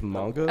she means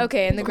manga.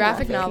 Okay, in the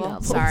graphic Graphic novel.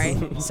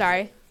 novel.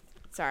 Sorry.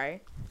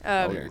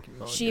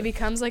 She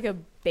becomes like a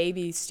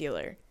baby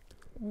stealer.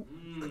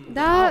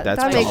 That That's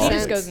that Like, makes she Toph.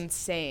 just sense. goes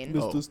insane.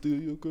 Oh. Steal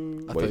your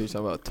girl. I thought you were talking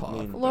about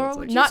Toph. Laurel,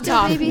 would you Not steal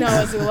Toph, babies? no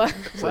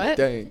Azula. What?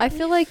 Dang. I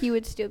feel like you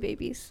would steal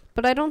babies,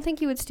 but I don't think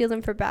you would steal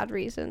them for bad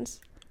reasons.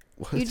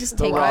 You just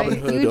The take Robin them.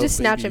 Hood You would of just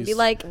snatch them. Be babies.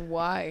 like,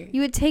 Why?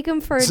 you would take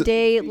them for a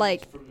day,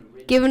 like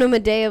giving them a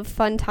day of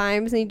fun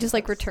times, and you just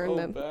like return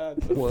them. I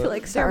feel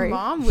like Their sorry.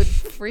 mom would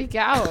freak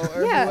out,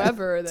 or Yeah.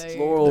 whoever they.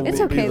 Laurel It's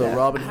may be okay, the though.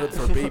 Robin Hood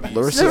for babies.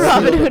 Larissa- The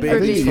Robin Hood I for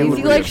think babies. you You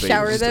would like be a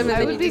shower baby them. still. and I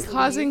then would you be just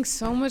causing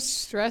so much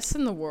stress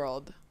in the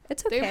world.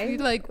 It's They okay. be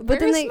like, But then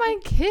where's they- my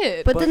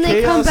kid? But then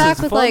they come chaos back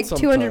is with fun like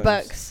 $200.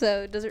 sometimes.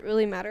 So does it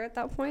really matter at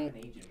that point?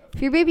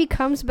 If your baby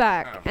comes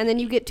back and then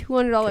you get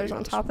 $200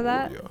 on top of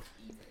that,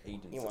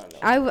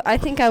 I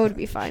think I would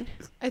be fine.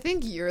 I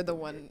think you're the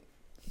one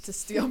to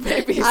steal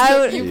babies. I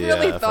would- You Yeah,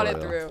 really for thought it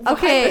real. through.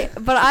 Okay,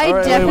 but I All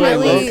right, wait,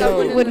 definitely wait,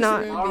 Someone in would this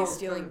not. room be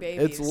stealing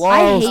babies. It's I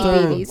Laurel's hate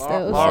turn. babies though.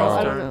 So Laurel's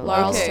I don't turn. know.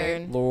 Laurel's Okay.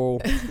 turn.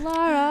 Laurel.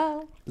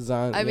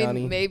 Laura. I mean,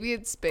 Yanni. maybe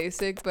it's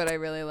basic, but I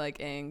really like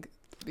Aang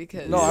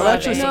because No, I'm Yeah.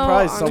 actually No,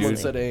 surprised honestly. someone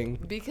said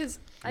Aang. because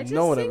I just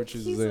No one ever think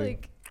chooses he's Aang.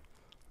 like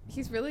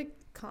he's really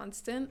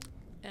constant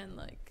and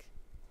like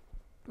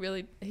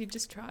really he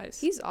just tries.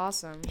 He's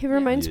awesome. He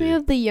reminds me Yeah.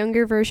 of the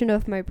younger version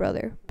of my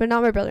brother, but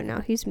not my brother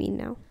now. He's mean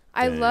now.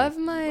 I Dang. love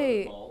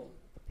my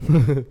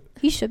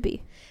He should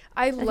be.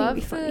 I it'd be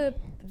love funny.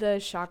 the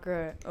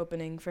chakra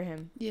opening for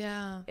him.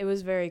 Yeah. It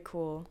was very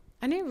cool.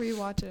 I need to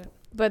rewatch it.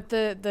 But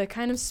the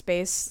kind of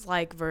space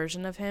like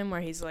version of him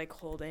where he's like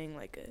holding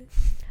like a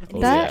and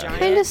he's That a giant.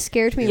 kind of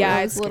scared me Yeah, when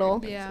I it was scared little.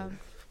 me. Yeah.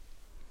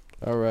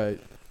 All right.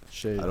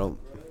 Shade. I don't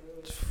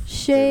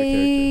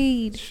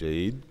Shade.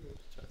 shade.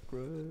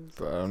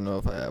 Bro, I don't know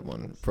if I have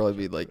one. Probably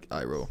be like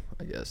Iroh,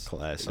 I guess. I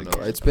Classic. don't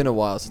know. It's been a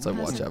while since I've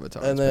watched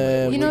Avatar. And It's been, like,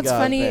 then You know we what's got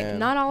funny? Van.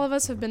 Not all of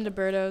us have been to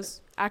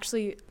Birdos.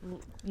 Actually,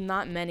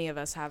 not many of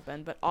us have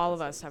been, but all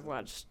of us have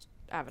watched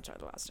Avatar: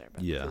 The Last Airbender.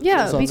 Yeah.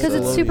 Yeah, It's on because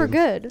it's super Nickelodeon.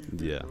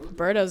 good. Yeah.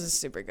 Birdos is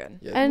super good.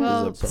 yeah, And- there's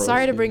a Well, pro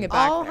Sorry to scene. bring it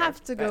back. I'll there,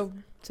 have to but go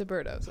to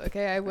Birdos.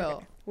 Okay, I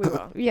will. We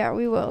will. Yeah,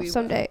 we will We will.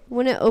 someday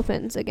when it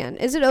opens again.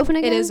 Is it open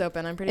again? It is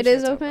open. I'm pretty It sure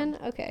is it's open.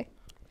 Okay.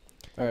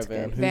 All right, That's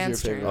Van. good. Who's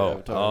Van's your turn. favorite Oh,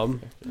 Avatar?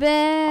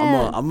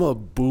 Then. I'm a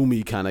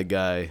boomy kind of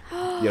guy.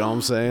 You know what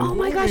I'm saying? Oh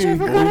my gosh, I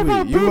forgot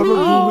about You remember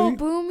Oh,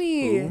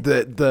 Boomy?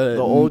 Boomy. The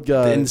old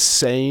guy. the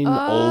insane old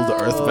Oh.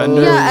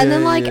 Earthbender. Yeah, and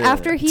then like yeah.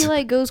 after he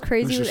like goes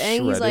crazy with just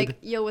Aang, he's like,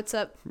 shredded. "Yo, what's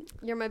up?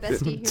 You're my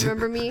bestie. You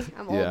remember me?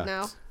 I'm Yeah. old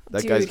now."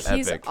 That Dude, guy's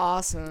he's epic.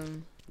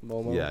 awesome.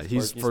 Momo. Yeah,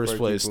 he's Sparky, first Sparky,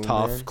 place, Boom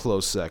Toph Man.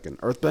 close second.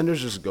 Earthbenders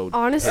just go.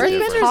 Honestly, hit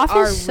different. Toph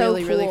are is so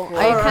really, really cool.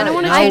 I kind of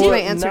want to Now change what- my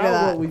answer to now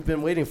that. what we've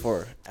been waiting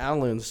for.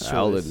 Alan's choice.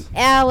 Alan.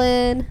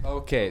 Alan.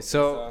 Okay,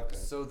 so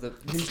the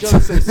He's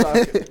gonna say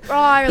Sokka. Oh,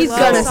 I He's love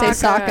gonna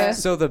say Sokka. Sokka.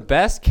 so the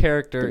best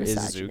character The is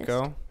misogynist.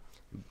 Zuko,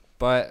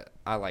 but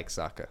I like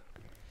Sokka.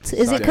 Is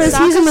it Sokka. because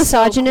he's a Sokka's so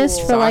misogynist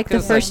cool. for like the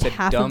Sokka's, first the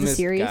half of the dumbest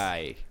series?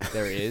 guy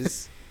there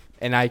is,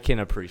 and I can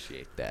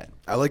appreciate that.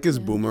 I like his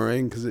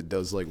boomerang because it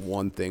does like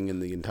one thing in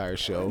the entire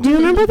show. Do you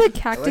remember the I like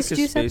cactus his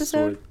juice space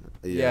episode? sword.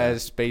 Yeah,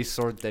 his space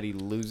sword that he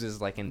loses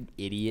like an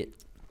idiot.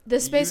 The He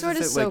space sword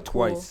uses is it, so like,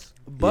 cool. twice.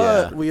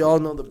 But Yeah. we all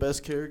know the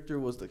best character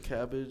was the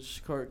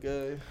cabbage cart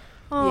guy.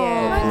 Oh,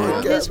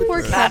 Yeah. this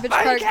poor cabbage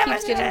cart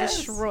keeps getting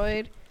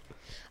destroyed.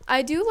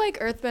 I do like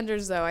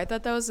Earthbenders though. I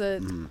thought that was a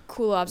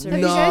cool Have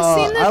observation. you guys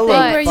seen the I thing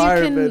like where you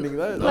can, firebending.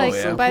 That- that like,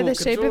 was so by cool. the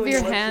shape of your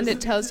Controlling hand, it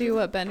electricity. tells you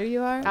what bender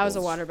you are? I was a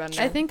waterbender.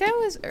 I think I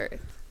was Earth.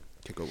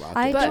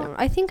 I But- don't.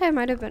 I think I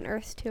might have been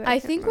Earth too. I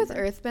can't think with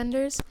remember.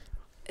 Earthbenders,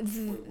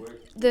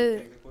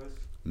 the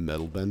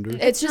Metal bender.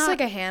 it's just not-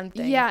 like a hand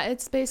thing. Yeah,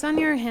 it's based on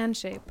your hand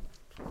shape.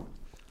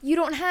 You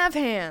don't have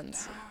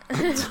hands.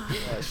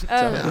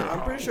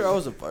 I'm pretty sure I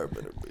was a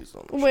firebender based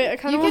on. the Wait, show. I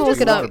kind You of can want to look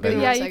just it up. look, Give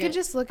me yeah, one you second. could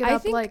just look it I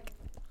up think- like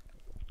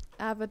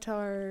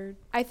Avatar.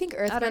 I think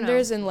don't know.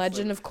 Earthbenders and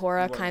Legend of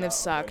Korra kind of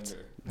sucked.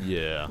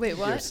 Yeah. Wait,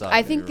 what?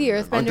 I think the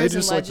Aren't they Earthbenders and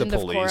just like the Legend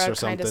of police Korra or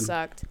kind of something?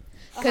 sucked.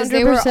 Because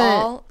they were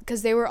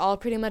 100%. all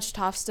pretty much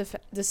Toph's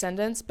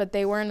descendants, but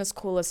they weren't as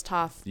cool as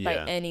Toph by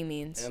Yeah. any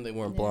means. And they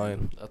weren't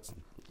blind. That's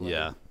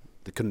Yeah.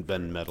 They couldn't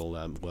bend metal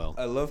that well.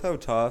 I love how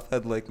Toph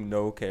had like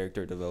no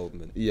character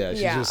development. Yeah,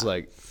 she's Yeah. just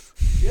like.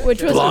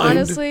 Which was Blind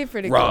honestly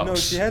pretty rock. cool. No,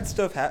 she had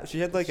stuff. She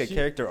had like a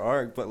character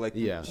arc, but like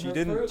Yeah. she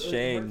didn't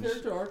change. Her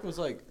character arc was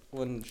like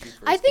when she. First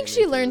I think came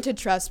she into learned it.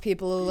 to trust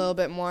people a little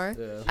bit more.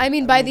 Yeah. I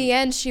mean, by the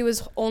end, she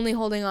was only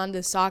holding on to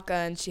Sokka,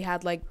 and she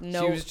had like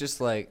no. She was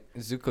just like,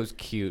 Zuko's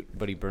cute,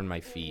 but he burned my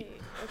feet.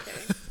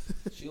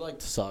 She liked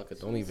Sokka.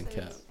 Don't even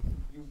cap.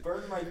 You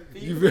burned my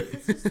feet.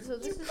 So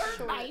this is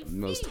short.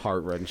 Most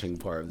heart wrenching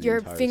part of the Your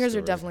entire fingers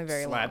story. are definitely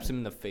very long. Slaps him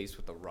in the face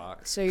with a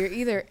rock. So you're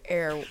either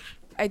air.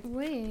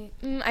 Wait.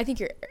 I think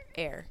you're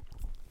air.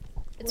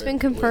 It's been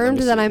confirmed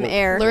that I'm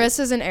air.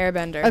 Larissa's an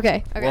airbender.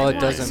 Okay. Well, it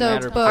doesn't So,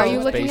 matter. but- Are you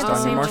It's looking based at the on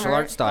same your martial chart?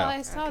 arts Well, style?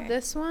 I saw Okay.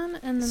 this one,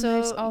 and then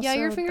there's So also yeah,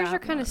 your fingers that are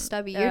kind of one.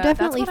 stubby. Yeah, You're that's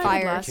definitely what I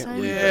did fired. last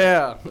time.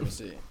 Yeah. Let me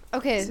see.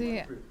 Okay. So,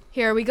 yeah.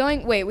 Here, are we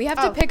going? Wait, we have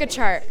to Oh. pick a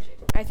chart.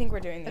 I think we're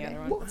doing the other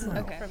one.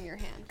 Okay. From your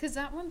hand. Because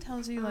that one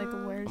tells you like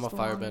where's I'm a the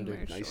long and firebender.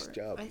 where's Nice short.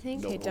 job. I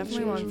think Okay, No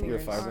definitely bullshit. one You're a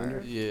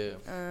finger. firebender?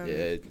 Yeah.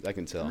 Yeah, I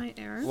can tell. My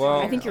air.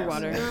 Well, I think you're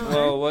water.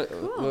 Well,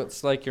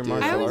 what's like your Dude,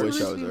 martial I arts?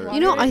 wish I was Earth. You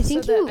know, I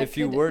think you. If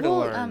you were to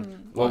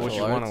learn, what would Martial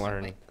you want to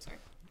arts? learn?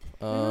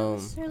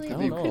 Necessarily. I It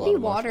don't know a could lot be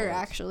of water, martial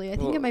arts. actually. I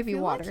think it might be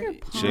water.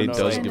 Shade know,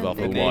 does like, give off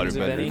a the names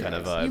of waterbender any? kind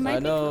of You vibe. might I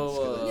be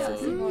know. Yeah,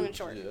 it's long and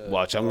short.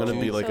 Watch, I'm gonna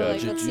be like So, a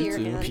like, let's see your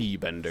Jujutsu. hand. pea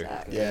bender.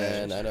 Yeah,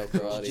 and I know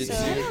karate. So,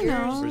 Jujutsu. like,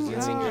 yours-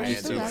 Brazilian oh,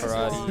 Jiu-Jitsu, so that's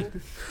karate. long.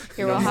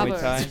 Here, we'll have Muay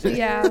a. Thai.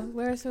 Yeah,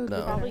 where so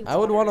No. I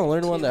would want to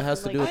learn one that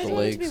has to do with I the just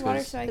want it to be legs. water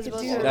 'cause so I could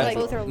Because do both are- That's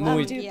both are Muay-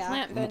 long. do Yeah.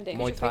 plant bending.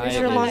 Muay Thai Yours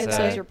are long, is, it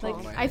says you're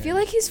palm. I feel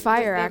like he's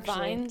fire, The actually.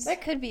 vines.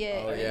 That could be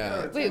it. Oh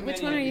yeah. Wait,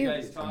 which one are you?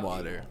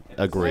 Water.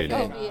 Agreed.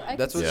 I could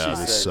That's what see Yeah, she that.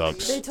 this said.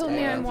 sucks. They told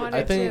me I'm water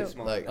I think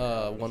too. Like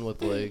one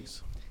with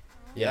legs.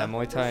 Yeah,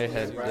 Muay Thai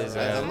is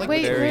I'm like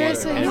Wait, very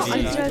Larissa, you heavy.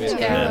 don't judge. with,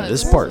 Yeah. Man,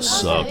 this part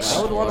sucks.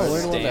 I would want to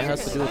learn one that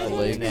has to do with the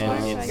legs. Here,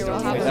 we'll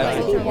have Muay it. Thai.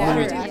 Both are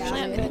water,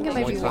 actually. I think it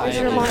might be Muay water. Thai Yours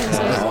are long, it is, says.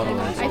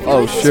 I feel Oh,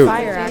 like he's shoot.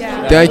 fire,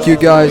 actually. Thank you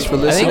guys for I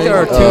listening. think there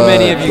are too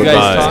many of you guys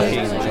Goodbye. talking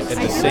at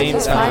the same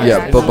time.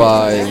 Yeah, bye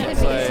bye.